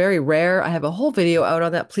Saturn, very rare. I have a whole video out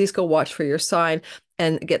on that. Please go watch for your sign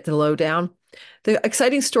and get the lowdown. The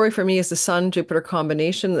exciting story for me is the Sun-Jupiter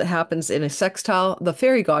combination that happens in a sextile, the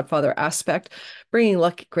fairy godfather aspect, bringing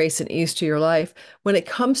luck, grace, and ease to your life. When it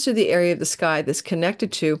comes to the area of the sky that's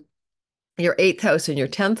connected to your 8th house and your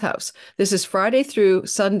 10th house. This is Friday through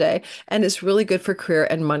Sunday, and it's really good for career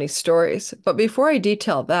and money stories. But before I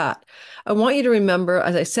detail that, I want you to remember,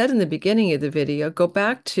 as I said in the beginning of the video, go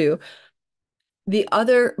back to the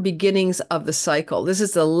other beginnings of the cycle. This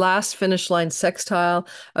is the last finish line sextile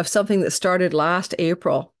of something that started last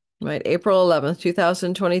April, right? April 11th,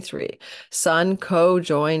 2023. Sun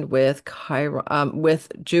co-joined with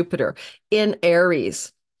with Jupiter in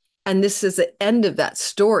Aries. And this is the end of that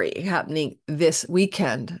story happening this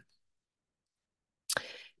weekend.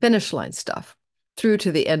 Finish line stuff through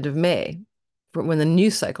to the end of May, when the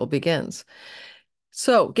new cycle begins.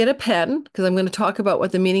 So get a pen, because I'm going to talk about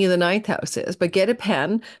what the meaning of the 9th house is, but get a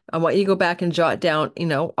pen. I want you to go back and jot down,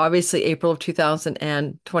 obviously April of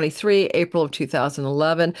 2023, April of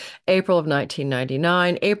 2011, April of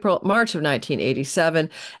 1999, March of 1987,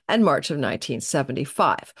 and March of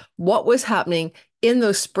 1975. What was happening in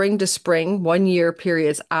those spring to spring 1 year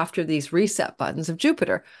periods after these reset buttons of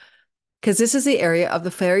Jupiter? Because this is the area of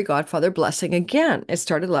the fairy godfather blessing again. It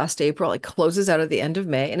started last April. It closes out at the end of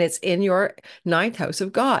May, and it's in your 9th house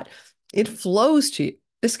of God. It flows to you.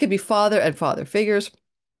 This could be father and father figures.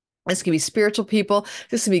 This could be spiritual people.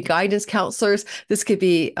 This could be guidance counselors. This could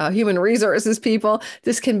be human resources people.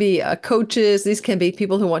 This can be coaches. These can be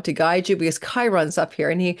people who want to guide you, because Chiron's up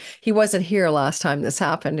here, and he wasn't here last time this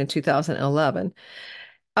happened in 2011.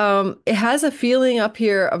 It has a feeling up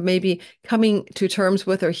here of maybe coming to terms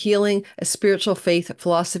with or healing a spiritual faith,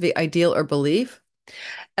 philosophy, ideal, or belief,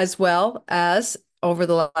 as well as over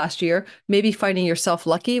the last year, maybe finding yourself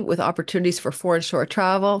lucky with opportunities for foreign shore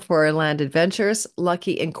travel, foreign land adventures,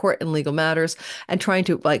 lucky in court and legal matters, and trying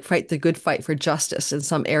to fight the good fight for justice in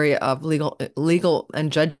some area of legal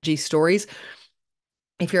and judgy stories.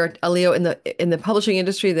 If you're a Leo in the publishing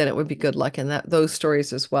industry, then it would be good luck in those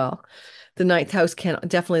stories as well. The 9th house can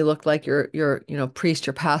definitely look like your priest,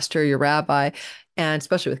 your pastor, your rabbi, and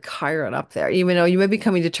especially with Chiron up there. Even though you may be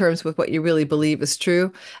coming to terms with what you really believe is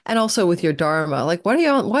true, and also with your dharma. Like, why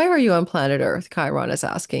are you on planet Earth? Chiron is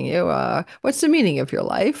asking you, what's the meaning of your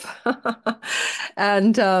life?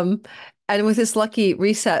 And with this lucky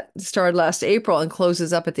reset started last April and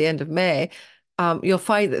closes up at the end of May, you'll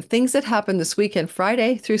find that things that happen this weekend,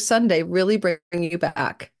 Friday through Sunday, really bring you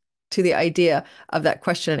back to the idea of that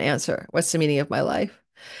question and answer. What's the meaning of my life?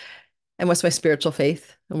 And what's my spiritual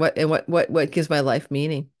faith? And what gives my life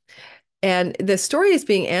meaning? And the story is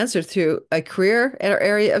being answered through a career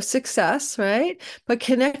area of success, right? But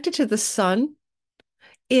connected to the sun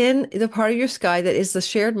in the part of your sky that is the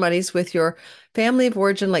shared monies with your family of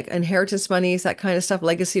origin, like inheritance monies, that kind of stuff,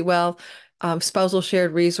 legacy wealth, spousal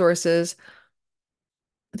shared resources,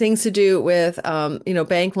 things to do with,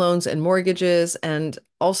 bank loans and mortgages, and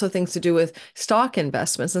also things to do with stock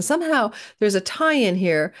investments. And somehow there's a tie-in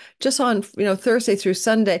here just on, Thursday through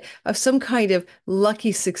Sunday of some kind of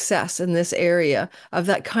lucky success in this area of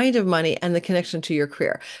that kind of money and the connection to your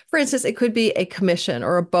career. For instance, it could be a commission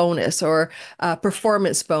or a bonus or a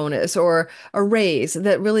performance bonus or a raise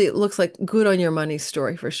that really looks like good on your money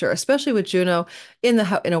story for sure, especially with Juno in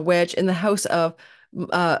a wedge in the house of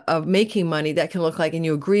making money. That can look like a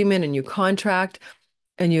new agreement, a new contract,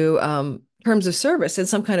 a new terms of service, and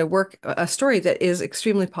some kind of work, a story that is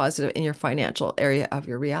extremely positive in your financial area of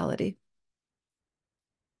your reality.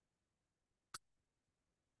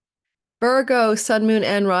 Virgo, sun, moon,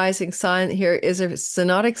 and rising sign. Here is a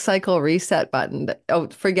synodic cycle reset button. Oh,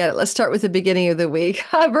 forget it. Let's start with the beginning of the week.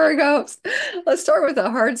 Virgos, let's start with the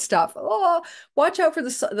hard stuff. Oh, watch out for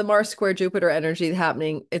the Mars square Jupiter energy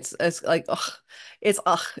happening. It's like, ugh.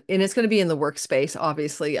 And it's going to be in the workspace,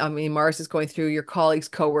 obviously. I mean, Mars is going through your colleagues,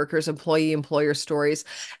 coworkers, employer stories,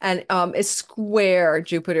 and it's square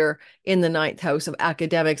Jupiter in the 9th house of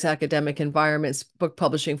academics, academic environments, book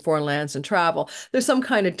publishing, foreign lands, and travel. There's some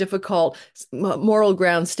kind of difficult moral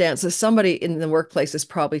ground stance that somebody in the workplace is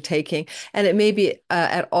probably taking, and it may be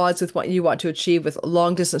at odds with what you want to achieve with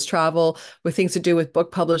long distance travel, with things to do with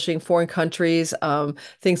book publishing, foreign countries,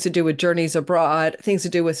 things to do with journeys abroad, things to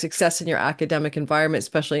do with success in your academic environment,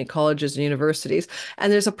 especially in colleges and universities.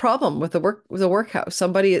 And there's a problem with the workhouse.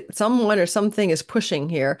 Someone or something is pushing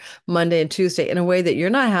here Monday and Tuesday in a way that you're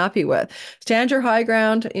not happy with. Stand your high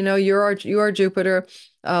ground. You are Jupiter.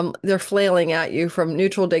 They're flailing at you from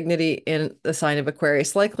neutral dignity in the sign of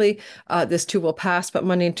Aquarius. Likely, this too will pass, but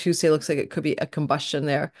Monday and Tuesday looks like it could be a combustion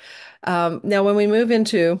there. Now, when we move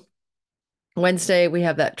into Wednesday, we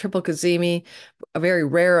have that triple cazimi, a very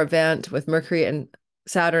rare event with Mercury and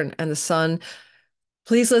Saturn and the Sun.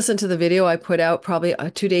 Please listen to the video I put out probably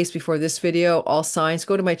 2 days before this video, all signs.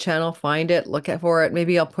 Go to my channel, find it, look at for it.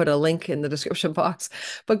 Maybe I'll put a link in the description box,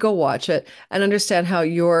 but go watch it and understand how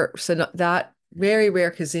that very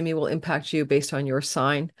rare cazimi will impact you based on your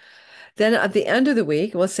sign. Then at the end of the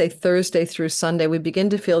week, let's say Thursday through Sunday, we begin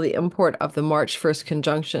to feel the import of the March 1st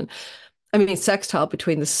conjunction. Sextile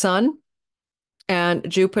between the Sun and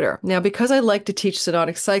Jupiter. Now, because I like to teach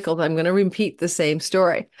synodic cycles, I'm going to repeat the same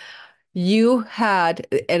story. You had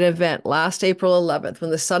an event last April 11th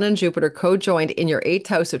when the Sun and Jupiter co-joined in your 8th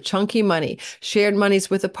house of chunky money, shared monies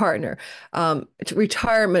with a partner,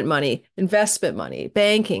 retirement money, investment money,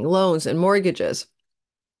 banking, loans, and mortgages.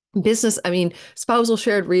 Business, spousal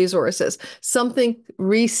shared resources, something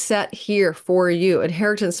reset here for you,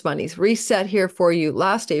 inheritance monies reset here for you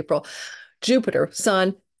last April. Jupiter,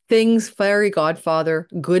 Sun, things, fairy godfather,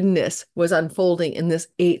 goodness was unfolding in this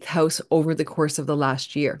 8th house over the course of the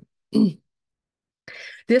last year.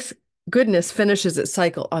 This goodness finishes its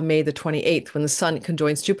cycle on May the 28th when the Sun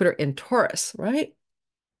conjoins Jupiter in Taurus, right?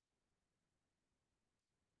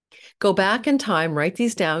 Go back in time, write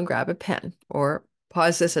these down, grab a pen, or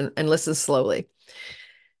pause this and listen slowly.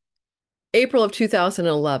 April of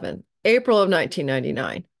 2011, April of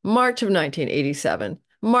 1999, March of 1987,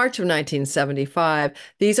 March of 1975.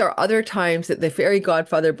 These are other times that the fairy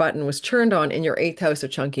godfather button was turned on in your 8th house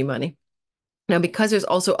of chunky money. Now, because there's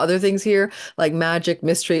also other things here like magic,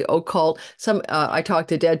 mystery, occult, I talk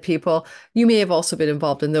to dead people. You may have also been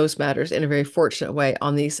involved in those matters in a very fortunate way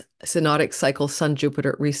on these synodic cycle Sun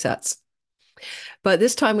Jupiter resets. But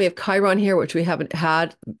this time we have Chiron here, which we haven't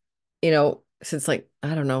had, since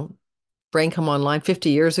brain come online 50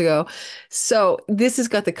 years ago. So this has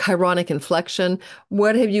got the chironic inflection.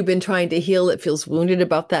 What have you been trying to heal that feels wounded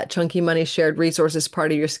about that chunky money shared resources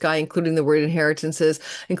part of your sky, including the word inheritances,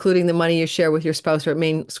 including the money you share with your spouse or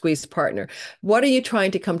main squeeze partner? What are you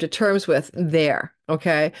trying to come to terms with there?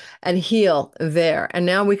 Okay. And heal there. And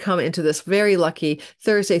now we come into this very lucky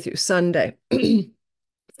Thursday through Sunday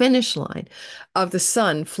finish line of the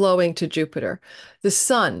Sun flowing to Jupiter. The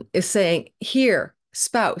Sun is saying, here,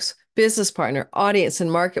 spouse, business partner, audience,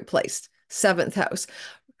 and marketplace, 7th house,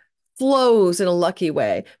 flows in a lucky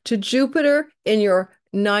way to Jupiter in your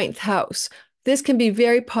 9th house. This can be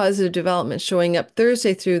very positive development showing up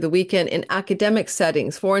Thursday through the weekend in academic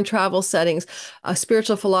settings, foreign travel settings,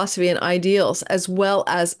 spiritual philosophy and ideals, as well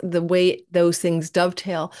as the way those things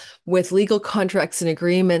dovetail with legal contracts and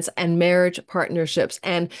agreements and marriage partnerships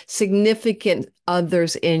and significant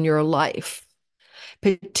others in your life,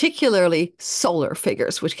 particularly solar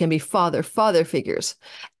figures, which can be father figures,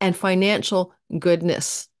 and financial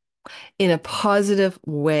goodness in a positive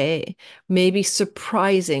way, maybe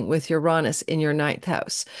surprising with Uranus in your 9th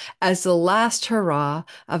house as the last hurrah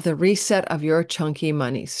of the reset of your chunky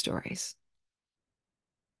money stories.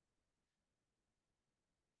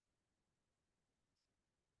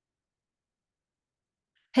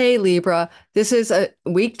 Hey, Libra, this is a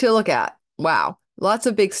week to look at. Wow. Lots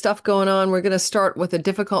of big stuff going on. We're going to start with a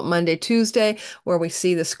difficult Monday, Tuesday, where we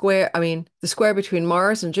see the square between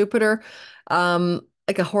Mars and Jupiter,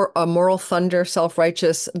 like a moral thunder,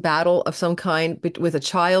 self-righteous battle of some kind with a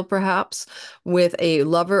child, perhaps, with a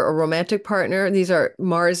lover or romantic partner. These are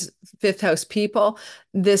Mars 5th house people.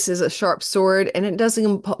 This is a sharp sword, and it doesn't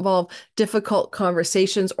involve difficult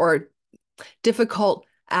conversations or difficult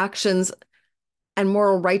actions and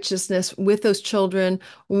moral righteousness with those children,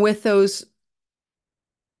 with those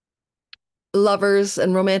lovers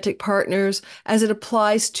and romantic partners, as it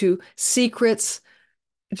applies to secrets,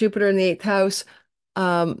 Jupiter in the 8th house,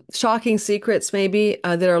 shocking secrets maybe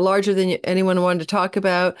that are larger than anyone wanted to talk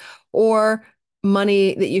about, or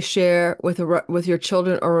money that you share with your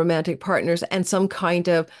children or romantic partners, and some kind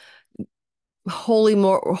of holy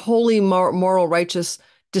moral righteous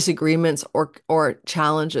disagreements or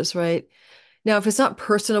challenges, right? Now, if it's not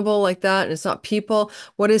personable like that and it's not people,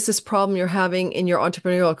 what is this problem you're having in your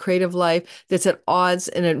entrepreneurial creative life that's at odds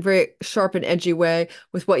in a very sharp and edgy way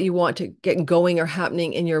with what you want to get going or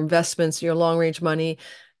happening in your investments, your long range money,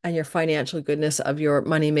 and your financial goodness of your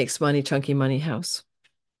money makes money, chunky money house?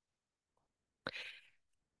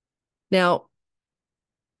 Now,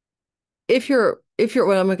 if if you're,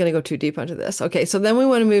 well, I'm not going to go too deep into this. Okay, so then we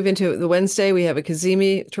want to move into the Wednesday. We have a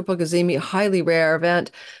Cazimi, triple Cazimi, highly rare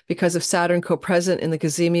event because of Saturn co-present in the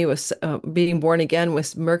Cazimi with being born again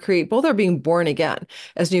with Mercury. Both are being born again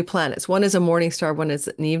as new planets. One is a morning star, one is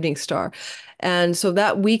an evening star. And so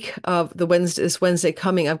that week of this Wednesday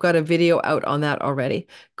coming, I've got a video out on that already.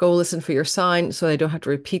 Go listen for your sign so I don't have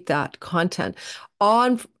to repeat that content.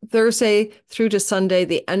 On Thursday through to Sunday,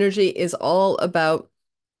 the energy is all about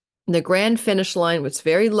the grand finish line, which is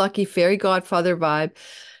very lucky, fairy godfather vibe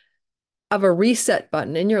of a reset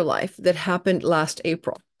button in your life that happened last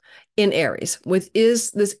April in Aries.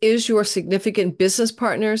 This is your significant business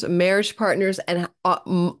partners, marriage partners, and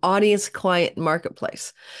audience, client,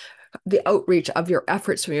 marketplace. The outreach of your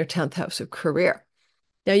efforts from your 10th house of career.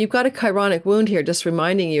 Now you've got a chironic wound here, just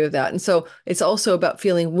reminding you of that. And so it's also about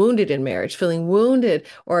feeling wounded in marriage, feeling wounded,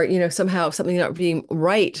 or, somehow something not being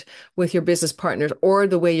right with your business partners or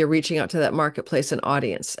the way you're reaching out to that marketplace and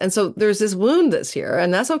audience. And so there's this wound that's here,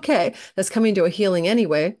 and that's okay. That's coming to a healing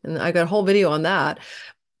anyway. And I got a whole video on that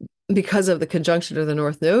because of the conjunction of the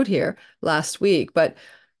North Node here last week. But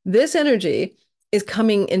this energy is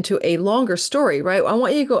coming into a longer story, right? I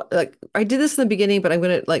want you to go, like, I did this in the beginning, but I'm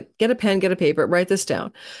going to get a pen, get a paper, write this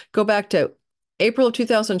down. Go back to April of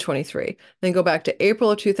 2023, then go back to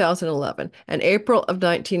April of 2011 and April of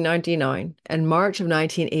 1999 and March of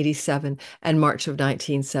 1987 and March of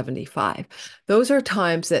 1975. Those are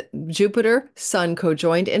times that Jupiter, Sun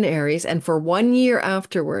co-joined in Aries, and for 1 year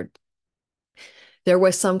afterward, there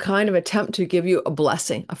was some kind of attempt to give you a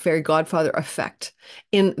blessing, a fairy godfather effect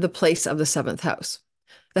in the place of the seventh house,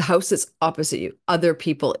 the house that's opposite you, other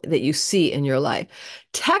people that you see in your life.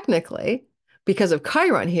 Technically, because of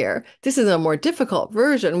Chiron here, this is a more difficult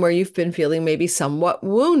version where you've been feeling maybe somewhat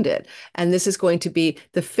wounded. And this is going to be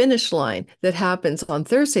the finish line that happens on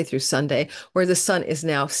Thursday through Sunday, where the sun is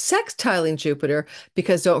now sextiling Jupiter,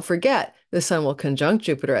 because don't forget, the sun will conjunct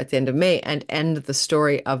Jupiter at the end of May and end the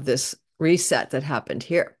story of this reset that happened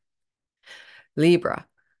here. Libra.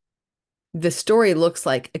 The story looks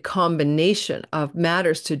like a combination of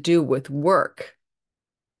matters to do with work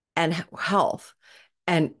and health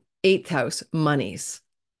and eighth house monies.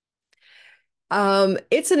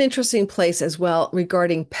 It's an interesting place as well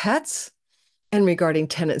regarding pets and regarding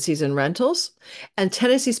tenancies and rentals. And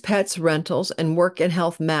tenancies, pets, rentals, and work and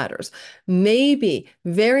health matters may be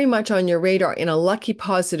very much on your radar in a lucky,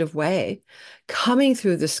 positive way, coming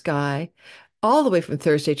through the sky all the way from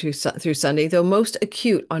Thursday through Sunday, though most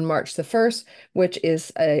acute on March the 1st, which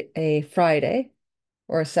is a Friday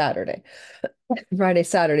or a Saturday. Friday,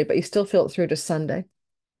 Saturday, but you still feel it through to Sunday.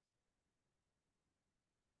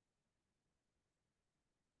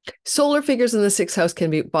 Solar figures in the sixth house can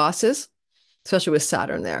be bosses, especially with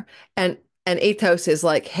Saturn there. And eighth house is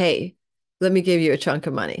like, hey, let me give you a chunk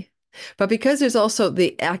of money. But because there's also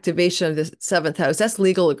the activation of the seventh house, that's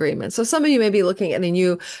legal agreements. So some of you may be looking at a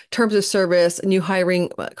new terms of service, a new hiring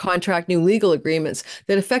contract, new legal agreements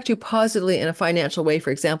that affect you positively in a financial way, for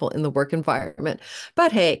example, in the work environment.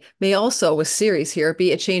 But hey, may also with Ceres here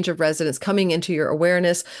be a change of residence coming into your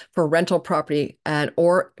awareness for rental property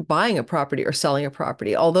or buying a property or selling a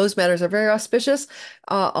property. All those matters are very auspicious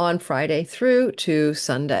on Friday through to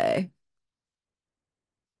Sunday.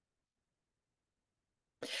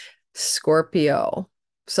 Scorpio,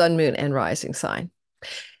 sun, moon, and rising sign.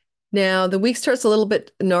 Now, the week starts a little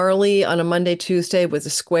bit gnarly on a Monday, Tuesday with a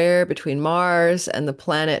square between Mars and the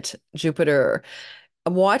planet Jupiter.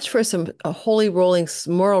 Watch for some holy rolling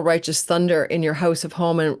moral righteous thunder in your house of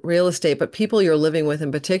home and real estate, but people you're living with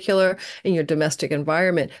in particular in your domestic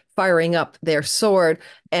environment, firing up their sword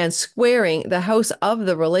and squaring the house of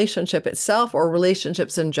the relationship itself or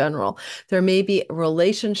relationships in general. There may be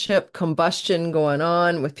relationship combustion going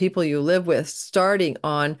on with people you live with starting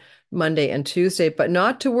on Monday and Tuesday, but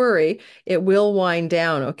not to worry, it will wind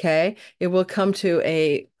down, okay? It will come to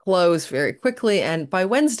a close very quickly, and by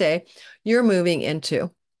Wednesday, you're moving into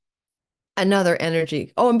another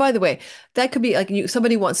energy. Oh, and by the way, that could be like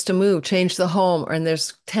somebody wants to move, change the home, and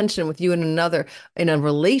there's tension with you and another in a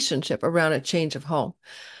relationship around a change of home.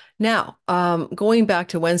 Now, going back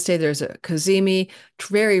to Wednesday, there's a Cazimi,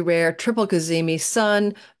 very rare, triple Cazimi,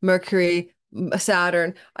 Sun, Mercury,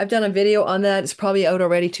 Saturn. I've done a video on that. It's probably out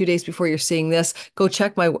already 2 days before you're seeing this. Go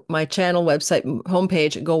check my channel website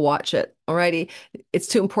homepage and go watch it. Alrighty. It's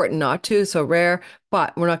too important not to, so rare,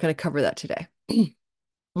 but we're not going to cover that today.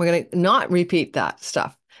 We're going to not repeat that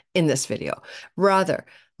stuff in this video. Rather,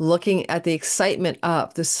 looking at the excitement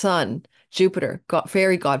of the sun, Jupiter,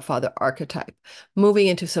 fairy godfather archetype, moving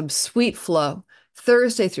into some sweet flow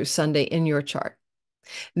Thursday through Sunday in your chart.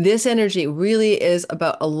 This energy really is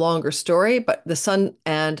about a longer story, but the sun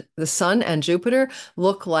and Jupiter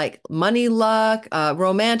look like money luck,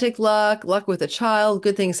 romantic luck, luck with a child,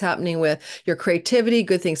 good things happening with your creativity,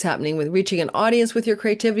 good things happening with reaching an audience with your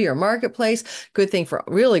creativity or marketplace, good thing for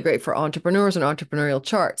really great for entrepreneurs and entrepreneurial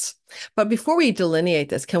charts. But before we delineate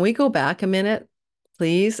this, can we go back a minute,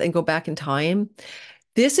 please, and go back in time?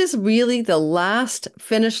 This is really the last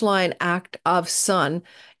finish line act of Sun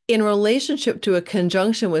in relationship to a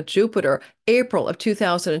conjunction with Jupiter, April of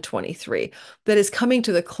 2023, that is coming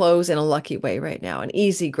to the close in a lucky way right now, an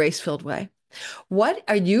easy, grace-filled way. What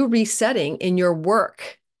are you resetting in your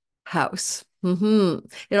work house?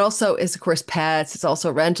 It also is, of course, pets. It's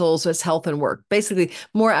also rentals. It's health and work. Basically,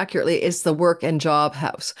 more accurately, it's the work and job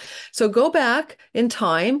house. So go back in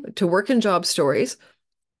time to work and job stories.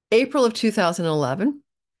 April of 2011,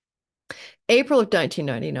 April of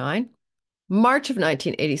 1999, March of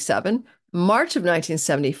 1987, March of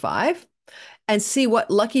 1975, and see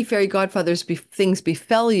what lucky fairy godfathers things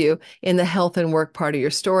befell you in the health and work part of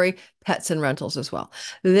your story, pets and rentals as well.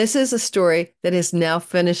 This is a story that is now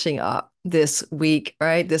finishing up this week,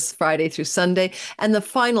 right? This Friday through Sunday. And the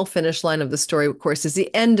final finish line of the story, of course, is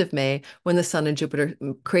the end of May when the Sun and Jupiter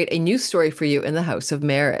create a new story for you in the house of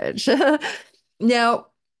marriage. Now,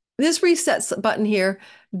 this reset button here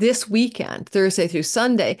this weekend, Thursday through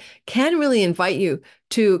Sunday, can really invite you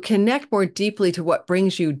to connect more deeply to what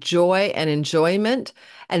brings you joy and enjoyment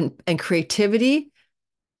and creativity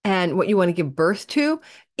and what you want to give birth to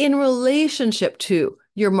in relationship to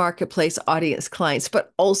your marketplace audience clients,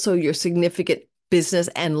 but also your significant business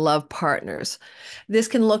and love partners. This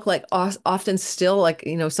can look like often still like,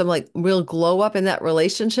 some like real glow up in that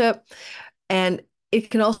relationship. And it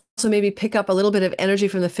can also maybe pick up a little bit of energy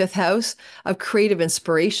from the fifth house of creative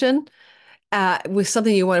inspiration with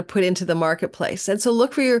something you want to put into the marketplace. And so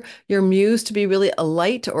look for your muse to be really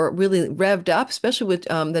alight or really revved up, especially with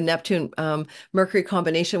the Neptune Mercury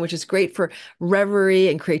combination, which is great for reverie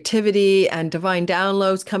and creativity and divine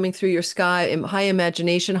downloads coming through your sky, and high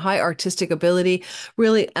imagination, high artistic ability,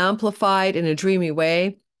 really amplified in a dreamy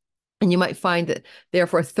way. And you might find that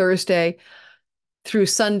therefore Thursday through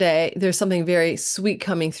Sunday, there's something very sweet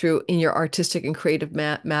coming through in your artistic and creative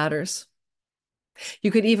matters.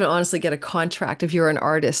 You could even honestly get a contract if you're an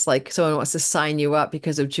artist, like someone wants to sign you up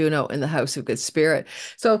because of Juno in the House of Good Spirit.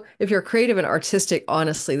 So if you're creative and artistic,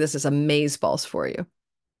 honestly, this is amazeballs for you.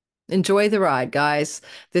 Enjoy the ride, guys.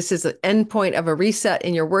 This is the end point of a reset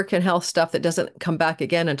in your work and health stuff that doesn't come back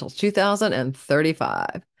again until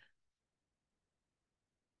 2035.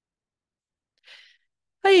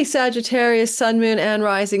 Hey, Sagittarius, Sun, Moon, and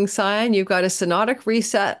Rising sign. You've got a synodic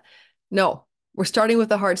reset. No, we're starting with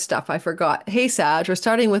the hard stuff. I forgot. Hey, Sag, we're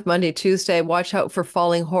starting with Monday, Tuesday. Watch out for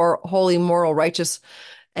falling holy, moral, righteous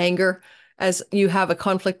anger as you have a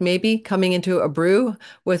conflict maybe coming into a brew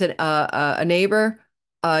with a neighbor,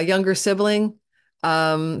 a younger sibling,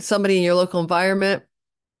 somebody in your local environment,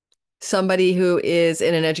 somebody who is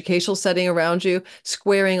in an educational setting around you,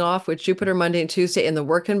 squaring off with Jupiter Monday and Tuesday in the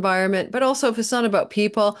work environment. But also, if it's not about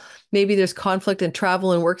people, maybe there's conflict in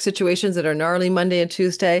travel and work situations that are gnarly Monday and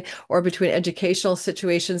Tuesday, or between educational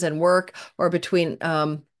situations and work, or between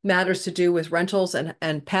matters to do with rentals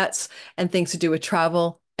and pets and things to do with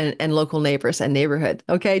travel and local neighbors and neighborhood.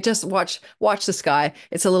 Okay, just watch the sky.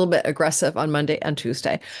 It's a little bit aggressive on Monday and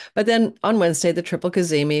Tuesday. But then on Wednesday, the triple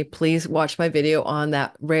Kazemi, please watch my video on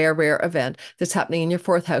that rare event that's happening in your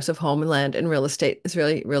fourth house of home and land and real estate. Is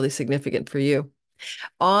really, really significant for you.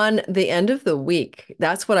 On the end of the week,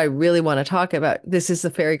 that's what I really want to talk about. This is the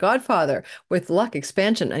fairy godfather with luck,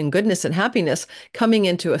 expansion, and goodness and happiness coming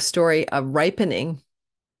into a story of ripening.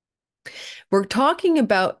 We're talking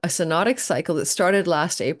about a synodic cycle that started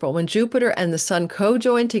last April when Jupiter and the Sun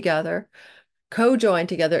co-joined together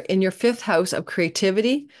in your fifth house of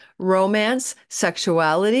creativity, romance,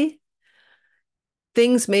 sexuality,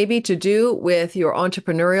 things maybe to do with your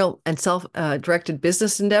entrepreneurial and self-directed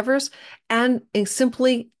business endeavors, and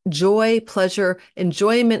simply joy, pleasure,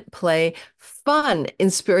 enjoyment, play, fun,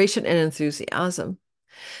 inspiration, and enthusiasm.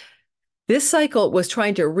 This cycle was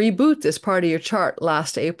trying to reboot this part of your chart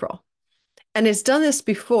last April. And it's done this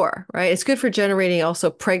before, right? It's good for generating also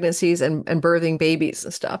pregnancies and birthing babies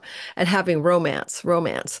and stuff and having romance.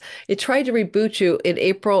 It tried to reboot you in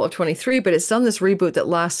April of 23, but it's done this reboot that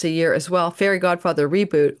lasts a year as well. Fairy Godfather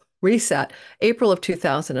reboot, reset, April of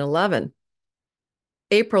 2011,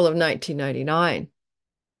 April of 1999,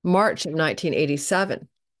 March of 1987,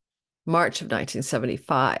 March of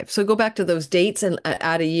 1975. So go back to those dates and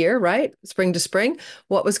add a year, right? Spring to spring.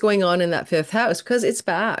 What was going on in that fifth house? Because it's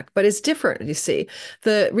back, but it's different, you see.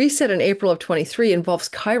 The reset in April of 23 involves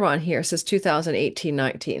Chiron here, says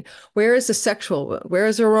 2018-19. Where is the sexual wound? Where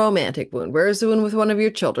is the romantic wound? Where is the wound with one of your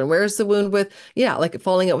children? Where is the wound with, yeah, like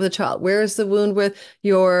falling out with a child? Where is the wound with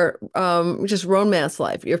your just romance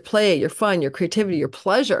life, your play, your fun, your creativity, your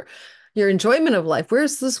pleasure? Your enjoyment of life.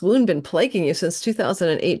 Where's this wound been plaguing you since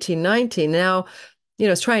 2018-19? Now,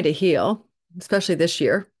 it's trying to heal, especially this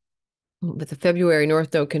year with the February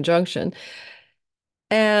North Node conjunction.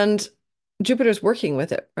 And Jupiter's working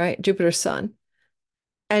with it, right? Jupiter's sun.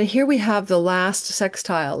 And here we have the last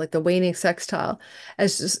sextile, like the waning sextile,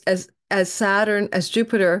 as Saturn, as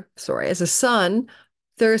Jupiter, sorry, as the sun,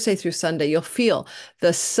 Thursday through Sunday, you'll feel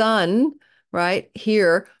the sun, right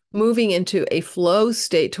here, moving into a flow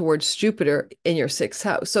state towards Jupiter in your sixth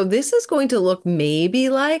house. So this is going to look maybe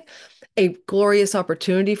like a glorious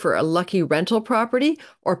opportunity for a lucky rental property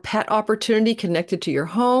or pet opportunity connected to your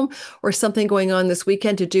home, or something going on this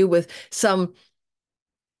weekend to do with some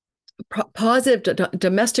positive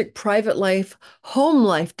domestic private life, home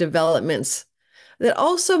life developments that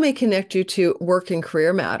also may connect you to work and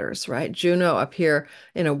career matters, right? Juno up here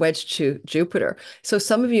in a wedge to Jupiter. So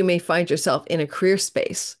some of you may find yourself in a career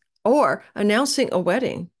space or announcing a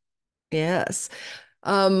wedding. Yes.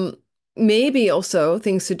 Maybe also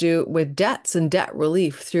things to do with debts and debt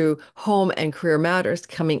relief through home and career matters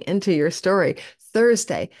coming into your story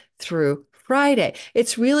Thursday through Friday.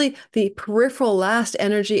 It's really the peripheral last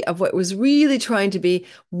energy of what was really trying to be,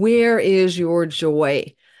 where is your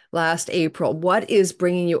joy? Last April, what is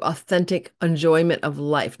bringing you authentic enjoyment of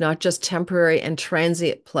life, not just temporary and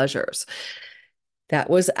transient pleasures? That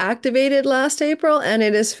was activated last April, and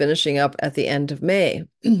it is finishing up at the end of May.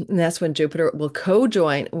 And that's when Jupiter will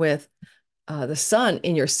co-join with the sun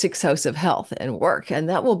in your sixth house of health and work. And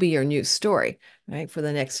that will be your new story, right, for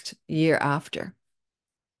the next year after.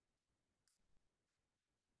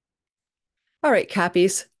 All right,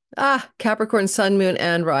 Cappies. Capricorn, sun, moon,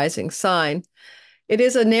 and rising sign. It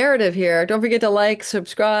is a narrative here. Don't forget to like,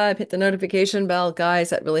 subscribe, hit the notification bell.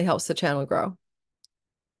 Guys, that really helps the channel grow.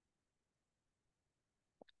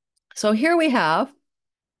 So here we have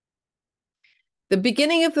the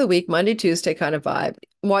beginning of the week, Monday, Tuesday kind of vibe.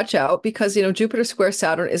 Watch out because, Jupiter square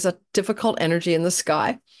Saturn is a difficult energy in the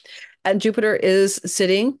sky. And Jupiter is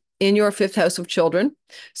sitting in your fifth house of children,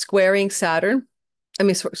 squaring Saturn.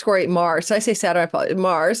 Squaring Mars. I say Saturn, I apologize.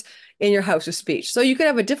 Mars in your house of speech. So you could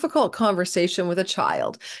have a difficult conversation with a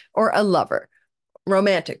child or a lover,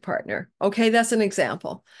 romantic partner. Okay, that's an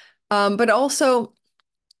example. But also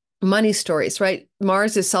money stories, right?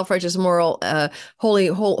 Mars is self-righteous, moral,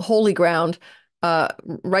 holy ground,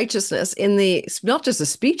 righteousness in the, not just the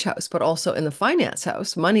speech house, but also in the finance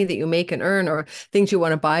house, money that you make and earn or things you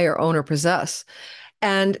want to buy or own or possess.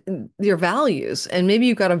 And your values. And maybe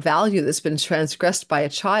you've got a value that's been transgressed by a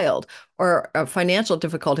child, or a financial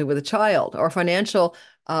difficulty with a child, or financial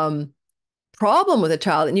problem with a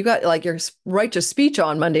child, and you got like your right to speech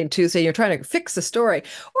on Monday and Tuesday, you're trying to fix the story,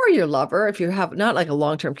 or your lover, if you have not like a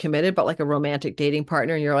long-term committed, but like a romantic dating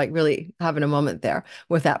partner, and you're like really having a moment there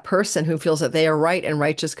with that person who feels that they are right and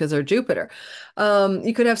righteous because they're Jupiter.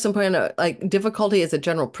 You could have some kind of like difficulty as a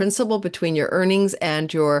general principle between your earnings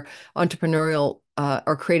and your entrepreneurial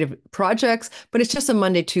or creative projects, but it's just a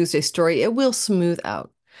Monday, Tuesday story. It will smooth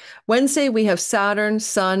out. Wednesday, we have Saturn,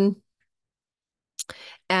 Sun,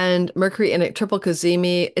 and Mercury in a triple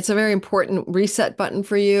cazimi. It's a very important reset button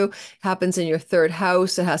for you. It happens in your third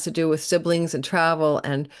house. It has to do with siblings and travel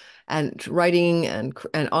and writing and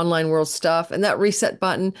online world stuff. And that reset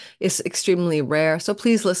button is extremely rare. So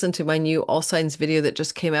please listen to my new all signs video that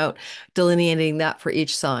just came out, delineating that for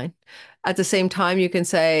each sign. At the same time, you can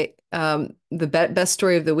say the best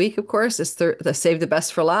story of the week, of course, is the save the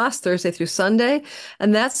best for last, Thursday through Sunday.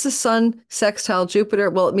 And that's the sun sextile Jupiter.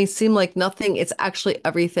 Well, it may seem like nothing. It's actually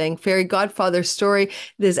everything. Fairy Godfather's story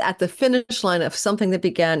is at the finish line of something that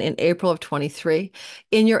began in April of 23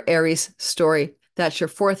 in your Aries story. That's your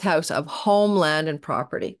fourth house of homeland and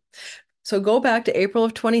property. So go back to April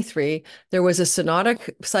of 23. There was a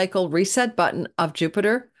synodic cycle reset button of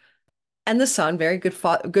Jupiter and the sun, very good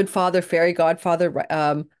father, fairy godfather,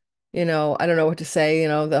 I don't know what to say,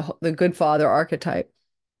 the good father archetype,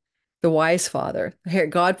 the wise father,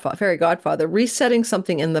 fairy godfather, resetting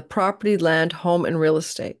something in the property, land, home, and real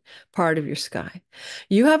estate part of your sky.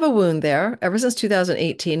 You have a wound there ever since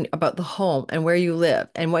 2018 about the home and where you live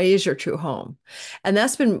and what is your true home. And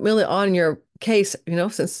that's been really on your case,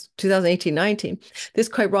 since 2018, 19. This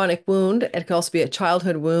chironic wound, it could also be a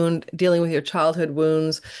childhood wound, dealing with your childhood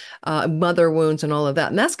wounds, mother wounds, and all of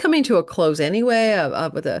that. And that's coming to a close anyway,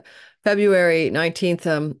 with the February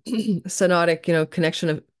 19th synodic, connection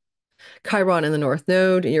of Chiron in the North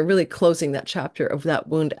Node, and you're really closing that chapter of that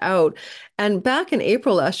wound out. And back in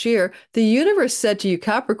April last year, the universe said to you,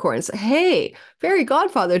 Capricorns, hey, fairy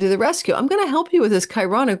godfather to the rescue. I'm going to help you with this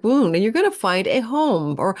chironic wound, and you're going to find a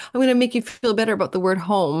home, or I'm going to make you feel better about the word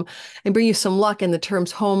home and bring you some luck in the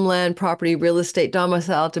terms homeland, property, real estate,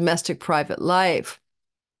 domicile, domestic, private life.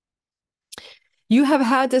 You have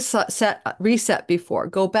had this reset before.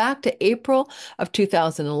 Go back to April of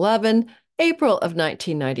 2011, April of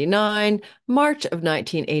 1999, March of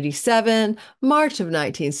 1987, March of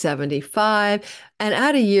 1975, and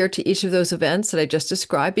add a year to each of those events that I just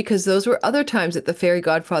described, because those were other times that the fairy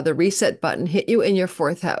godfather reset button hit you in your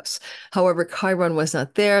fourth house. However, Chiron was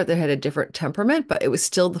not there. They had a different temperament, but it was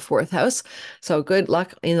still the fourth house. So good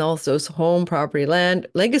luck in all those home, property, land,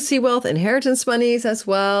 legacy wealth, inheritance monies as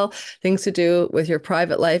well, things to do with your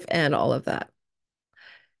private life and all of that.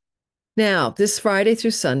 Now, this Friday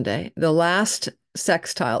through Sunday, the last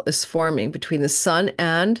sextile is forming between the Sun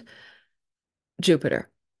and Jupiter.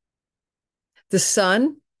 The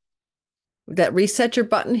Sun, that reset your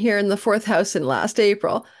button here in the fourth house in last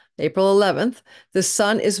April, April 11th, the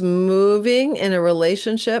Sun is moving in a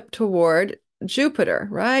relationship toward Jupiter,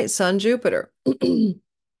 right? Sun, Jupiter. In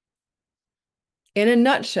a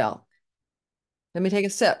nutshell, let me take a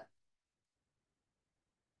sip.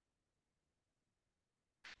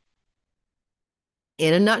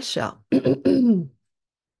 In a nutshell, the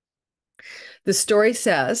story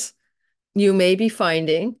says you may be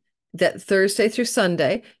finding that Thursday through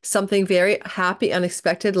Sunday, something very happy,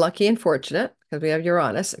 unexpected, lucky, and fortunate, because we have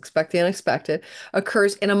Uranus, expect the unexpected,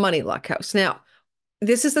 occurs in a money luck house. Now,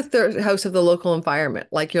 this is the third house of the local environment,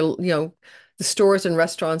 like the stores and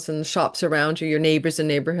restaurants and the shops around you, your neighbors and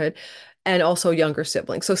neighborhood, and also younger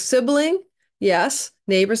siblings. So sibling, yes,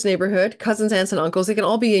 neighbors, neighborhood, cousins, aunts, and uncles, they can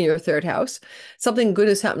all be in your third house. Something good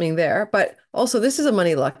is happening there, but also this is a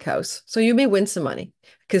money luck house. So you may win some money.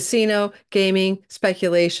 Casino, gaming,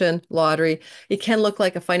 speculation, lottery. It can look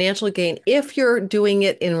like a financial gain if you're doing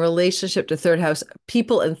it in relationship to third house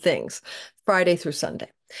people and things, Friday through Sunday.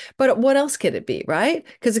 But what else could it be, right?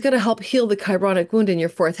 Because it's going to help heal the chironic wound in your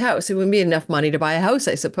fourth house. It wouldn't be enough money to buy a house,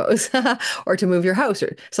 I suppose, or to move your house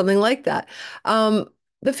or something like that.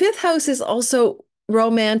 The fifth house is also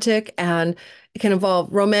romantic, and it can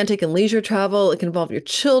involve romantic and leisure travel. It can involve your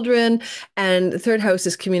children. And the third house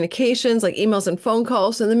is communications, like emails and phone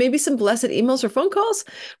calls. And there may be some blessed emails or phone calls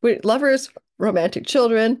with lovers, romantic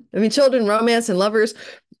children. Children, romance, and lovers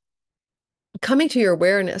coming to your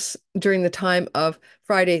awareness during the time of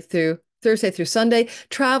Thursday through Sunday.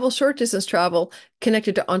 Travel, short distance travel,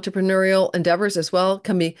 connected to entrepreneurial endeavors as well,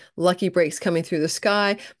 can be lucky breaks coming through the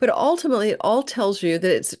sky. But ultimately, it all tells you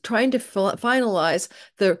that it's trying to finalize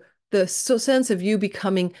the sense of you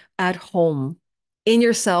becoming at home in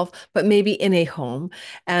yourself, but maybe in a home.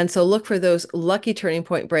 And so look for those lucky turning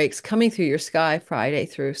point breaks coming through your sky Friday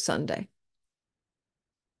through Sunday.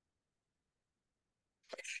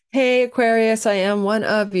 Hey, Aquarius, I am one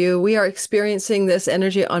of you. We are experiencing this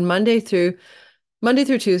energy on Monday through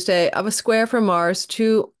Tuesday of a square from Mars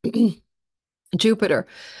to Jupiter.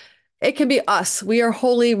 It can be us. We are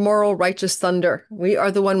holy, moral, righteous thunder. We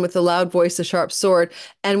are the one with the loud voice, the sharp sword,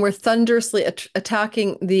 and we're thunderously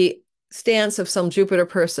attacking the stance of some Jupiter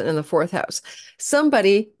person in the fourth house.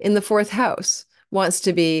 Somebody in the fourth house wants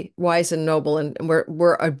to be wise and noble, and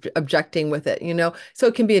we're objecting with it, So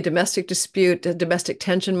it can be a domestic dispute, a domestic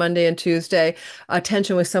tension Monday and Tuesday, a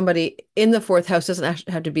tension with somebody in the fourth house. Doesn't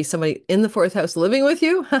actually have to be somebody in the fourth house living with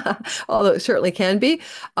you, although it certainly can be.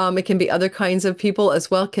 It can be other kinds of people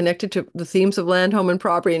as well, connected to the themes of land, home, and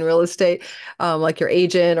property and real estate, like your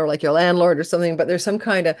agent or like your landlord or something. But there's some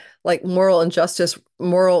kind of like moral injustice,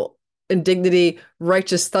 moral indignity,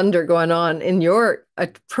 righteous thunder going on in your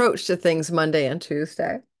approach to things Monday and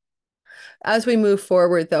Tuesday. As we move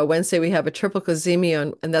forward, though, Wednesday we have a triple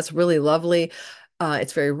cosimion, and that's really lovely.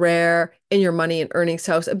 It's very rare in your money and earnings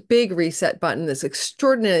house, a big reset button that's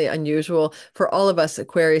extraordinarily unusual for all of us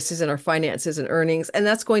Aquariuses in our finances and earnings. And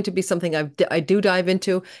that's going to be something I do dive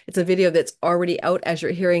into. It's a video that's already out as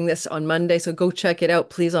you're hearing this on Monday. So go check it out,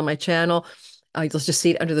 please, on my channel. You'll just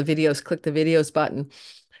see it under the videos. Click the videos button.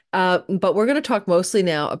 But we're going to talk mostly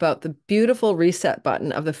now about the beautiful reset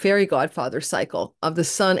button of the fairy godfather cycle of the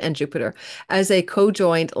Sun and Jupiter as they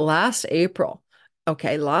co-joined last April.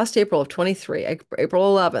 Okay, last April of 23,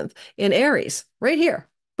 April 11th in Aries, right here.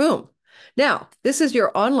 Boom. Now, this is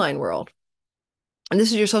your online world. And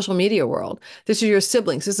this is your social media world. This is your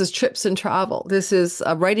siblings. This is trips and travel. This is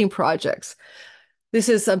writing projects. This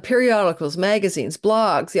is periodicals, magazines,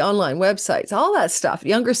 blogs, the online websites, all that stuff,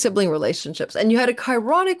 younger sibling relationships. And you had a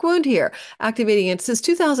chironic wound here, activating it since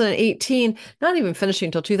 2018, not even finishing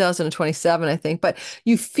until 2027, I think. But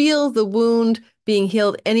you feel the wound being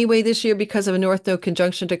healed anyway this year because of a North Node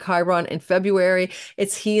conjunction to Chiron in February.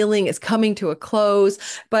 It's healing, it's coming to a close,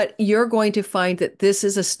 but you're going to find that this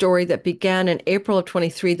is a story that began in April of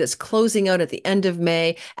 23 that's closing out at the end of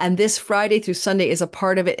May. And this Friday through Sunday is a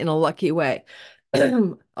part of it in a lucky way.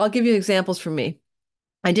 I'll give you examples from me.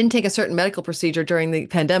 I didn't take a certain medical procedure during the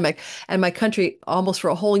pandemic, and my country almost for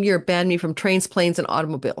a whole year banned me from trains, planes, and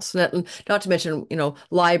automobiles. Not to mention,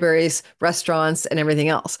 libraries, restaurants, and everything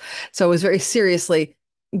else. So it was very seriously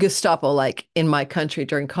Gestapo-like in my country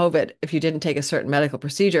during COVID if you didn't take a certain medical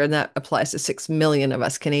procedure, and that applies to 6 million of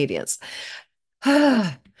us Canadians.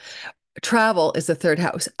 Travel is the third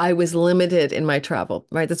house. I was limited in my travel,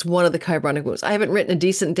 right? That's one of the chironic wounds. I haven't written a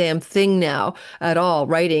decent damn thing now at all,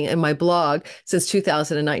 writing in my blog since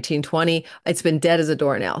 2019-20. It's been dead as a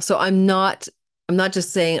door now. So I'm not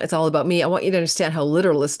just saying it's all about me. I want you to understand how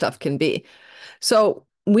literal this stuff can be. So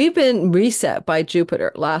we've been reset by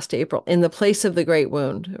Jupiter last April in the place of the great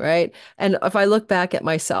wound, right? And if I look back at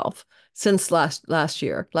myself, since last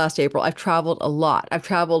April, I've traveled a lot. I've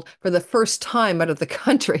traveled for the first time out of the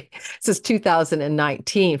country since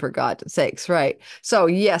 2019, for God's sakes, right? So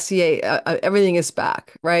yes, yay, everything is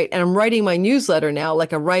back, right? And I'm writing my newsletter now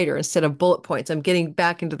like a writer instead of bullet points. I'm getting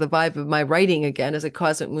back into the vibe of my writing again as a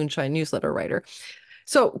Cosmic Moonshine newsletter writer.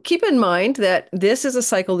 So keep in mind that this is a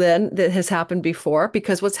cycle then that has happened before,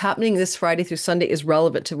 because what's happening this Friday through Sunday is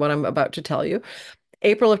relevant to what I'm about to tell you.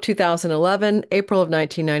 April of 2011, April of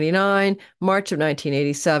 1999, March of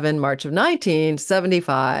 1987, March of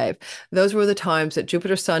 1975. Those were the times that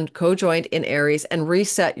Jupiter Sun co-joined in Aries and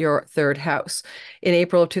reset your third house. In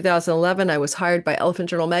April of 2011, I was hired by Elephant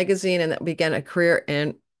Journal magazine, and that began a career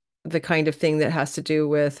in the kind of thing that has to do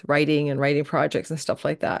with writing and writing projects and stuff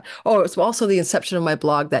like that. Oh, it's also the inception of my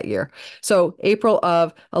blog that year. So April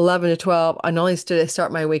of 11 to 12, I not only did I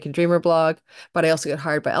start my Awakened Dreamer blog, but I also got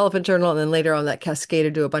hired by Elephant Journal. And then later on that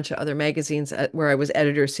cascaded to a bunch of other magazines where I was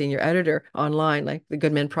editor, senior editor online, like the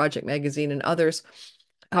Good Men Project magazine and others,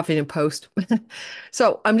 Huffington Post.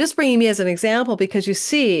 So I'm just bringing me as an example because you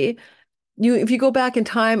see, if you go back in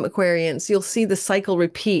time, Aquarians, you'll see the cycle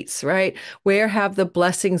repeats, right? Where have the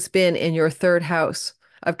blessings been in your third house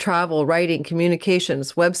of travel, writing,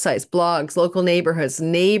 communications, websites, blogs, local neighborhoods,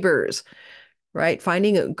 neighbors, right?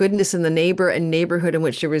 Finding goodness in the neighbor and neighborhood in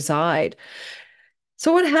which you reside.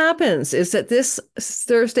 So what happens is that this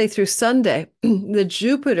Thursday through Sunday, the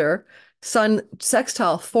Jupiter Sun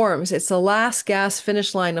sextile forms. It's the last gas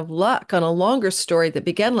finish line of luck on a longer story that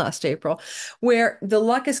began last April, where the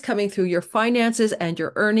luck is coming through your finances and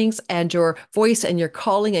your earnings and your voice and your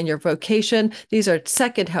calling and your vocation. These are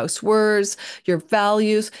second house words, your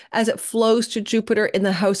values, as it flows to Jupiter in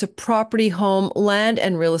the house of property, home, land,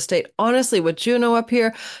 and real estate. Honestly, with Juno up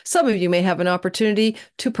here, some of you may have an opportunity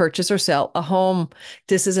to purchase or sell a home.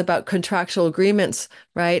 This is about contractual agreements,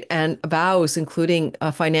 right? And vows, including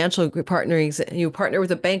financial partnering. You partner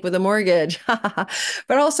with a bank with a mortgage,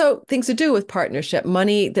 but also things to do with partnership,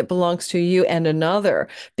 money that belongs to you and another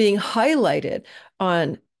being highlighted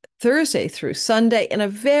on Thursday through Sunday in a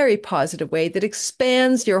very positive way that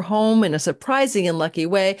expands your home in a surprising and lucky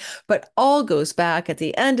way, but all goes back at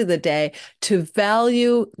the end of the day to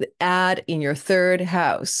value add in your third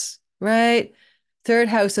house, right? Third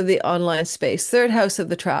house of the online space, third house of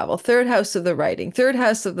the travel, third house of the writing, third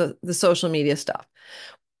house of the social media stuff.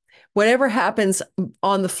 Whatever happens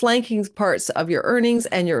on the flanking parts of your earnings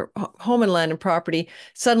and your home and land and property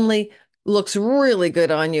suddenly looks really good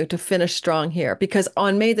on you to finish strong here, because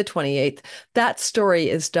on May the 28th, that story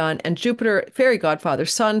is done, and Jupiter, fairy godfather,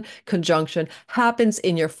 Sun conjunction happens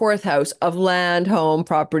in your fourth house of land, home,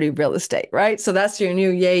 property, real estate, right? So that's your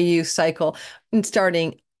new yay you cycle, and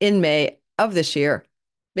starting in May of this year,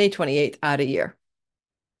 May 28th, out a year.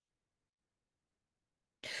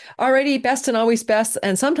 Alrighty, best and always best,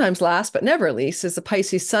 and sometimes last but never least, is the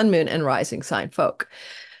Pisces sun, moon, and rising sign folk.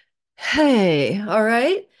 Hey, all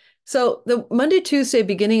right. So the Monday, Tuesday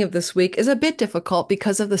beginning of this week is a bit difficult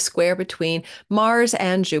because of the square between Mars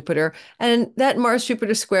and Jupiter. And that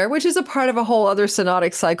Mars-Jupiter square, which is a part of a whole other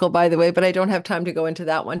synodic cycle, by the way, but I don't have time to go into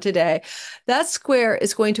that one today. That square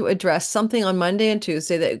is going to address something on Monday and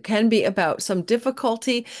Tuesday that can be about some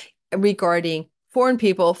difficulty regarding foreign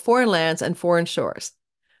people, foreign lands, and foreign shores.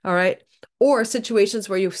 All right. or situations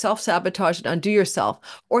where you self-sabotage and undo yourself,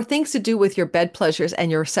 or things to do with your bed pleasures and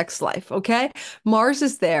your sex life, okay? Mars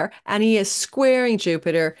is there, and he is squaring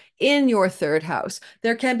Jupiter in your third house.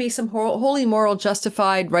 There can be some holy, moral,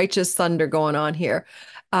 justified, righteous thunder going on here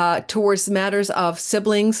towards matters of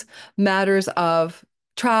siblings, matters of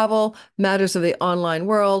travel, matters of the online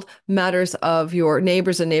world, matters of your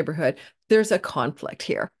neighbors and neighborhood. There's a conflict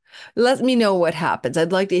here. Let me know what happens.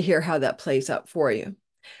 I'd like to hear how that plays out for you.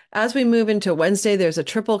 As we move into Wednesday, there's a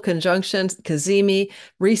triple conjunction, Cazimi,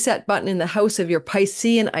 reset button in the house of your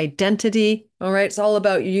Piscean identity. All right, it's all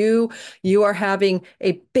about you. You are having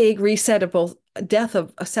a big reset of both death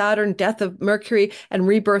of Saturn, death of Mercury, and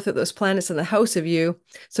rebirth of those planets in the house of you.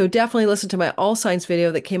 So definitely listen to my All Signs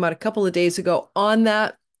video that came out a couple of days ago on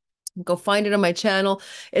that. Go find it on my channel.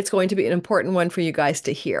 It's going to be an important one for you guys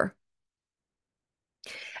to hear.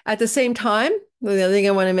 At the same time, the other thing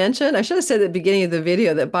I want to mention, I should have said at the beginning of the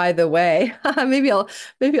video that, by the way, maybe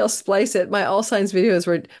I'll splice it. My All Signs videos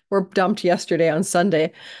were dumped yesterday on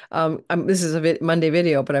Sunday. This is a Monday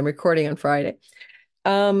video, but I'm recording on Friday.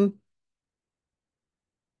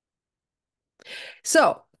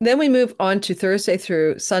 So then we move on to Thursday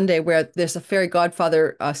through Sunday, where there's a fairy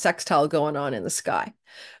godfather sextile going on in the sky,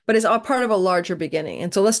 but it's all part of a larger beginning.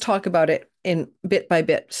 And so let's talk about it in bit by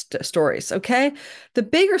bit stories. Okay. The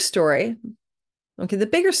bigger story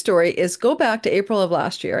is go back to April of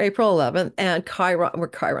last year, April 11th, and Chiron, where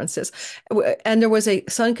Chiron sits. And there was a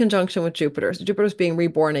sun conjunction with Jupiter. So Jupiter's being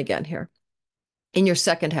reborn again here in your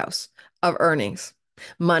second house of earnings,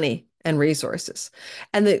 money, and resources.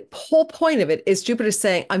 And the whole point of it is Jupiter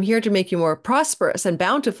saying, I'm here to make you more prosperous and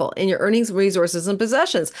bountiful in your earnings, resources, and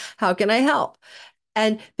possessions. How can I help?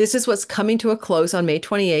 And this is what's coming to a close on May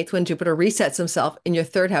 28th when Jupiter resets himself in your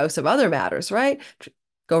third house of other matters, right?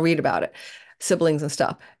 Go read about it. Siblings and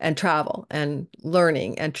stuff, and travel and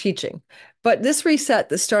learning and teaching. But this reset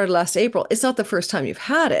that started last April, it's not the first time you've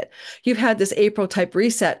had it. You've had this April type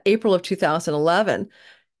reset, April of 2011,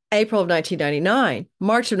 April of 1999,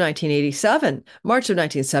 March of 1987, March of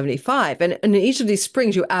 1975. And in each of these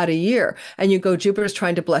springs, you add a year and you go, Jupiter's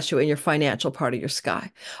trying to bless you in your financial part of your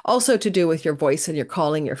sky. Also to do with your voice and your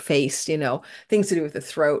calling, your face, things to do with the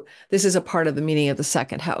throat. This is a part of the meaning of the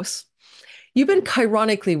second house. You've been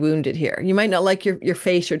chironically wounded here. You might not like your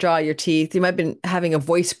face, your jaw, your teeth. You might have been having a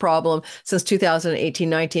voice problem since 2018,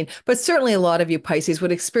 19, but certainly a lot of you Pisces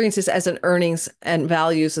would experience this as an earnings and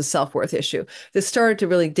values and self-worth issue. This started to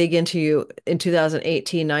really dig into you in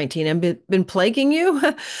 2018, 19 and been plaguing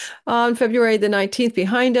you. On February the 19th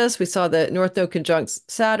behind us, we saw the North Node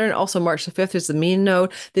conjunct Saturn. Also March the 5th is the mean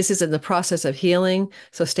node. This is in the process of healing,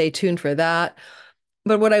 so stay tuned for that.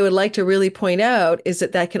 But what I would like to really point out is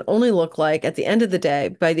that can only look like at the end of the day,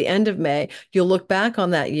 by the end of May, you'll look back on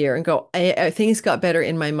that year and go, things got better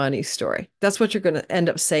in my money story. That's what you're going to end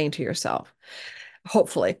up saying to yourself,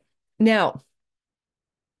 hopefully. Now,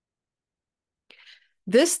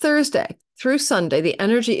 this Thursday through Sunday, the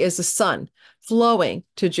energy is the sun flowing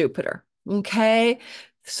to Jupiter. Okay.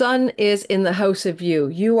 Sun is in the house of you.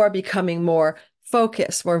 You are becoming more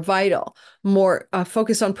focused, more vital, more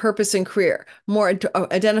focused on purpose and career, more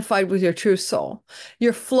identified with your true soul.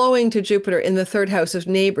 You're flowing to Jupiter in the third house of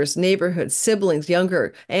neighbors, neighborhoods, siblings,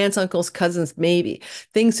 younger aunts, uncles, cousins, maybe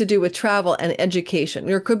things to do with travel and education.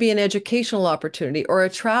 There could be an educational opportunity or a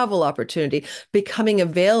travel opportunity becoming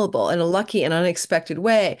available in a lucky and unexpected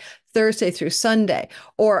way Thursday through Sunday,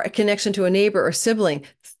 or a connection to a neighbor or sibling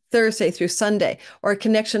Thursday through Sunday, or a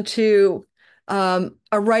connection to a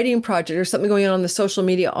writing project or something going on in the social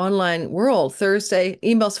media online world Thursday,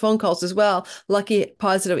 emails, phone calls as well, lucky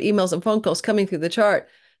positive emails and phone calls coming through the chart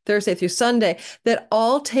Thursday through Sunday that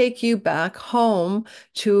all take you back home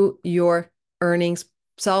to your earnings,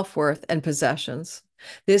 self-worth, and possessions.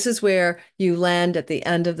 This is where you land at the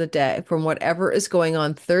end of the day from whatever is going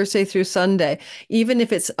on Thursday through Sunday, even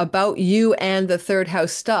if it's about you and the third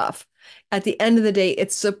house stuff. At the end of the day,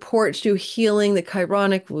 it supports you healing the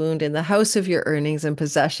chironic wound in the house of your earnings and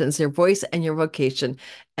possessions, your voice and your vocation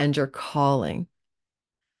and your calling.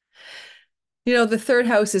 The third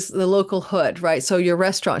house is the local hood, right? So your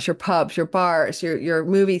restaurants, your pubs, your bars, your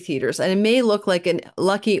movie theaters, and it may look like a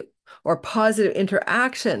lucky or positive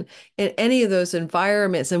interaction in any of those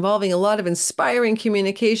environments involving a lot of inspiring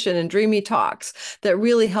communication and dreamy talks that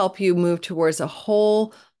really help you move towards a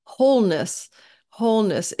wholeness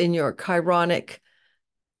in your chironic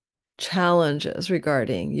challenges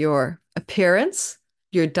regarding your appearance,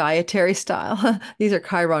 your dietary style. These are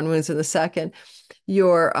Chiron wounds in the second,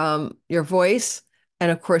 your voice,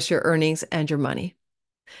 and of course your earnings and your money.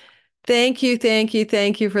 Thank you, thank you,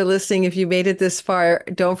 thank you for listening. If you made it this far,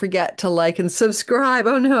 don't forget to like and subscribe.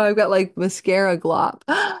 Oh no, I've got like mascara glop.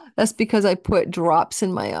 That's because I put drops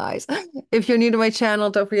in my eyes. If you're new to my channel,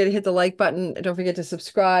 don't forget to hit the like button. Don't forget to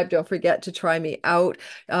subscribe. Don't forget to try me out.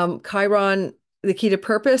 Chiron, the key to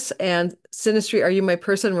purpose, and Synastry, Are You My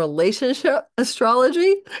Person relationship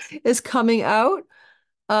astrology is coming out.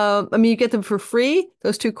 I mean, you get them for free,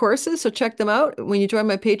 those two courses. So check them out. When you join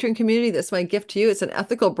my Patreon community, that's my gift to you. It's an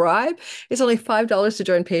ethical bribe. It's only $5 to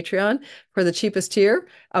join Patreon for the cheapest tier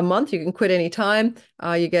a month. You can quit anytime.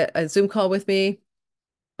 You get a Zoom call with me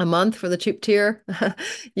a month for the cheap tier.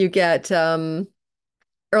 You get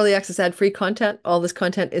early access ad-free content. All this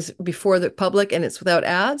content is before the public and it's without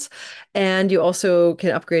ads. And you also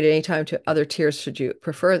can upgrade anytime to other tiers should you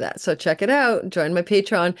prefer that. So check it out. Join my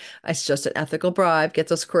Patreon. It's just an ethical bribe. Get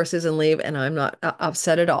those courses and leave, and I'm not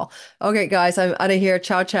upset at all. Okay, guys, I'm out of here.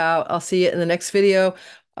 Ciao, ciao. I'll see you in the next video.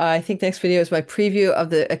 I think next video is my preview of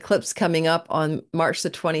the eclipse coming up on March the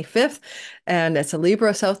 25th. And it's a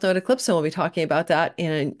Libra South Node eclipse, and we'll be talking about that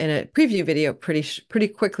in a preview video pretty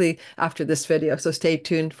quickly after this video. So stay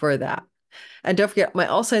tuned for that. And don't forget, my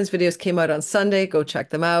All Signs videos came out on Sunday. Go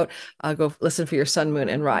check them out. Go listen for your sun, moon,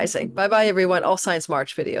 and rising. Bye-bye, everyone. All Signs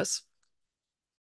March videos.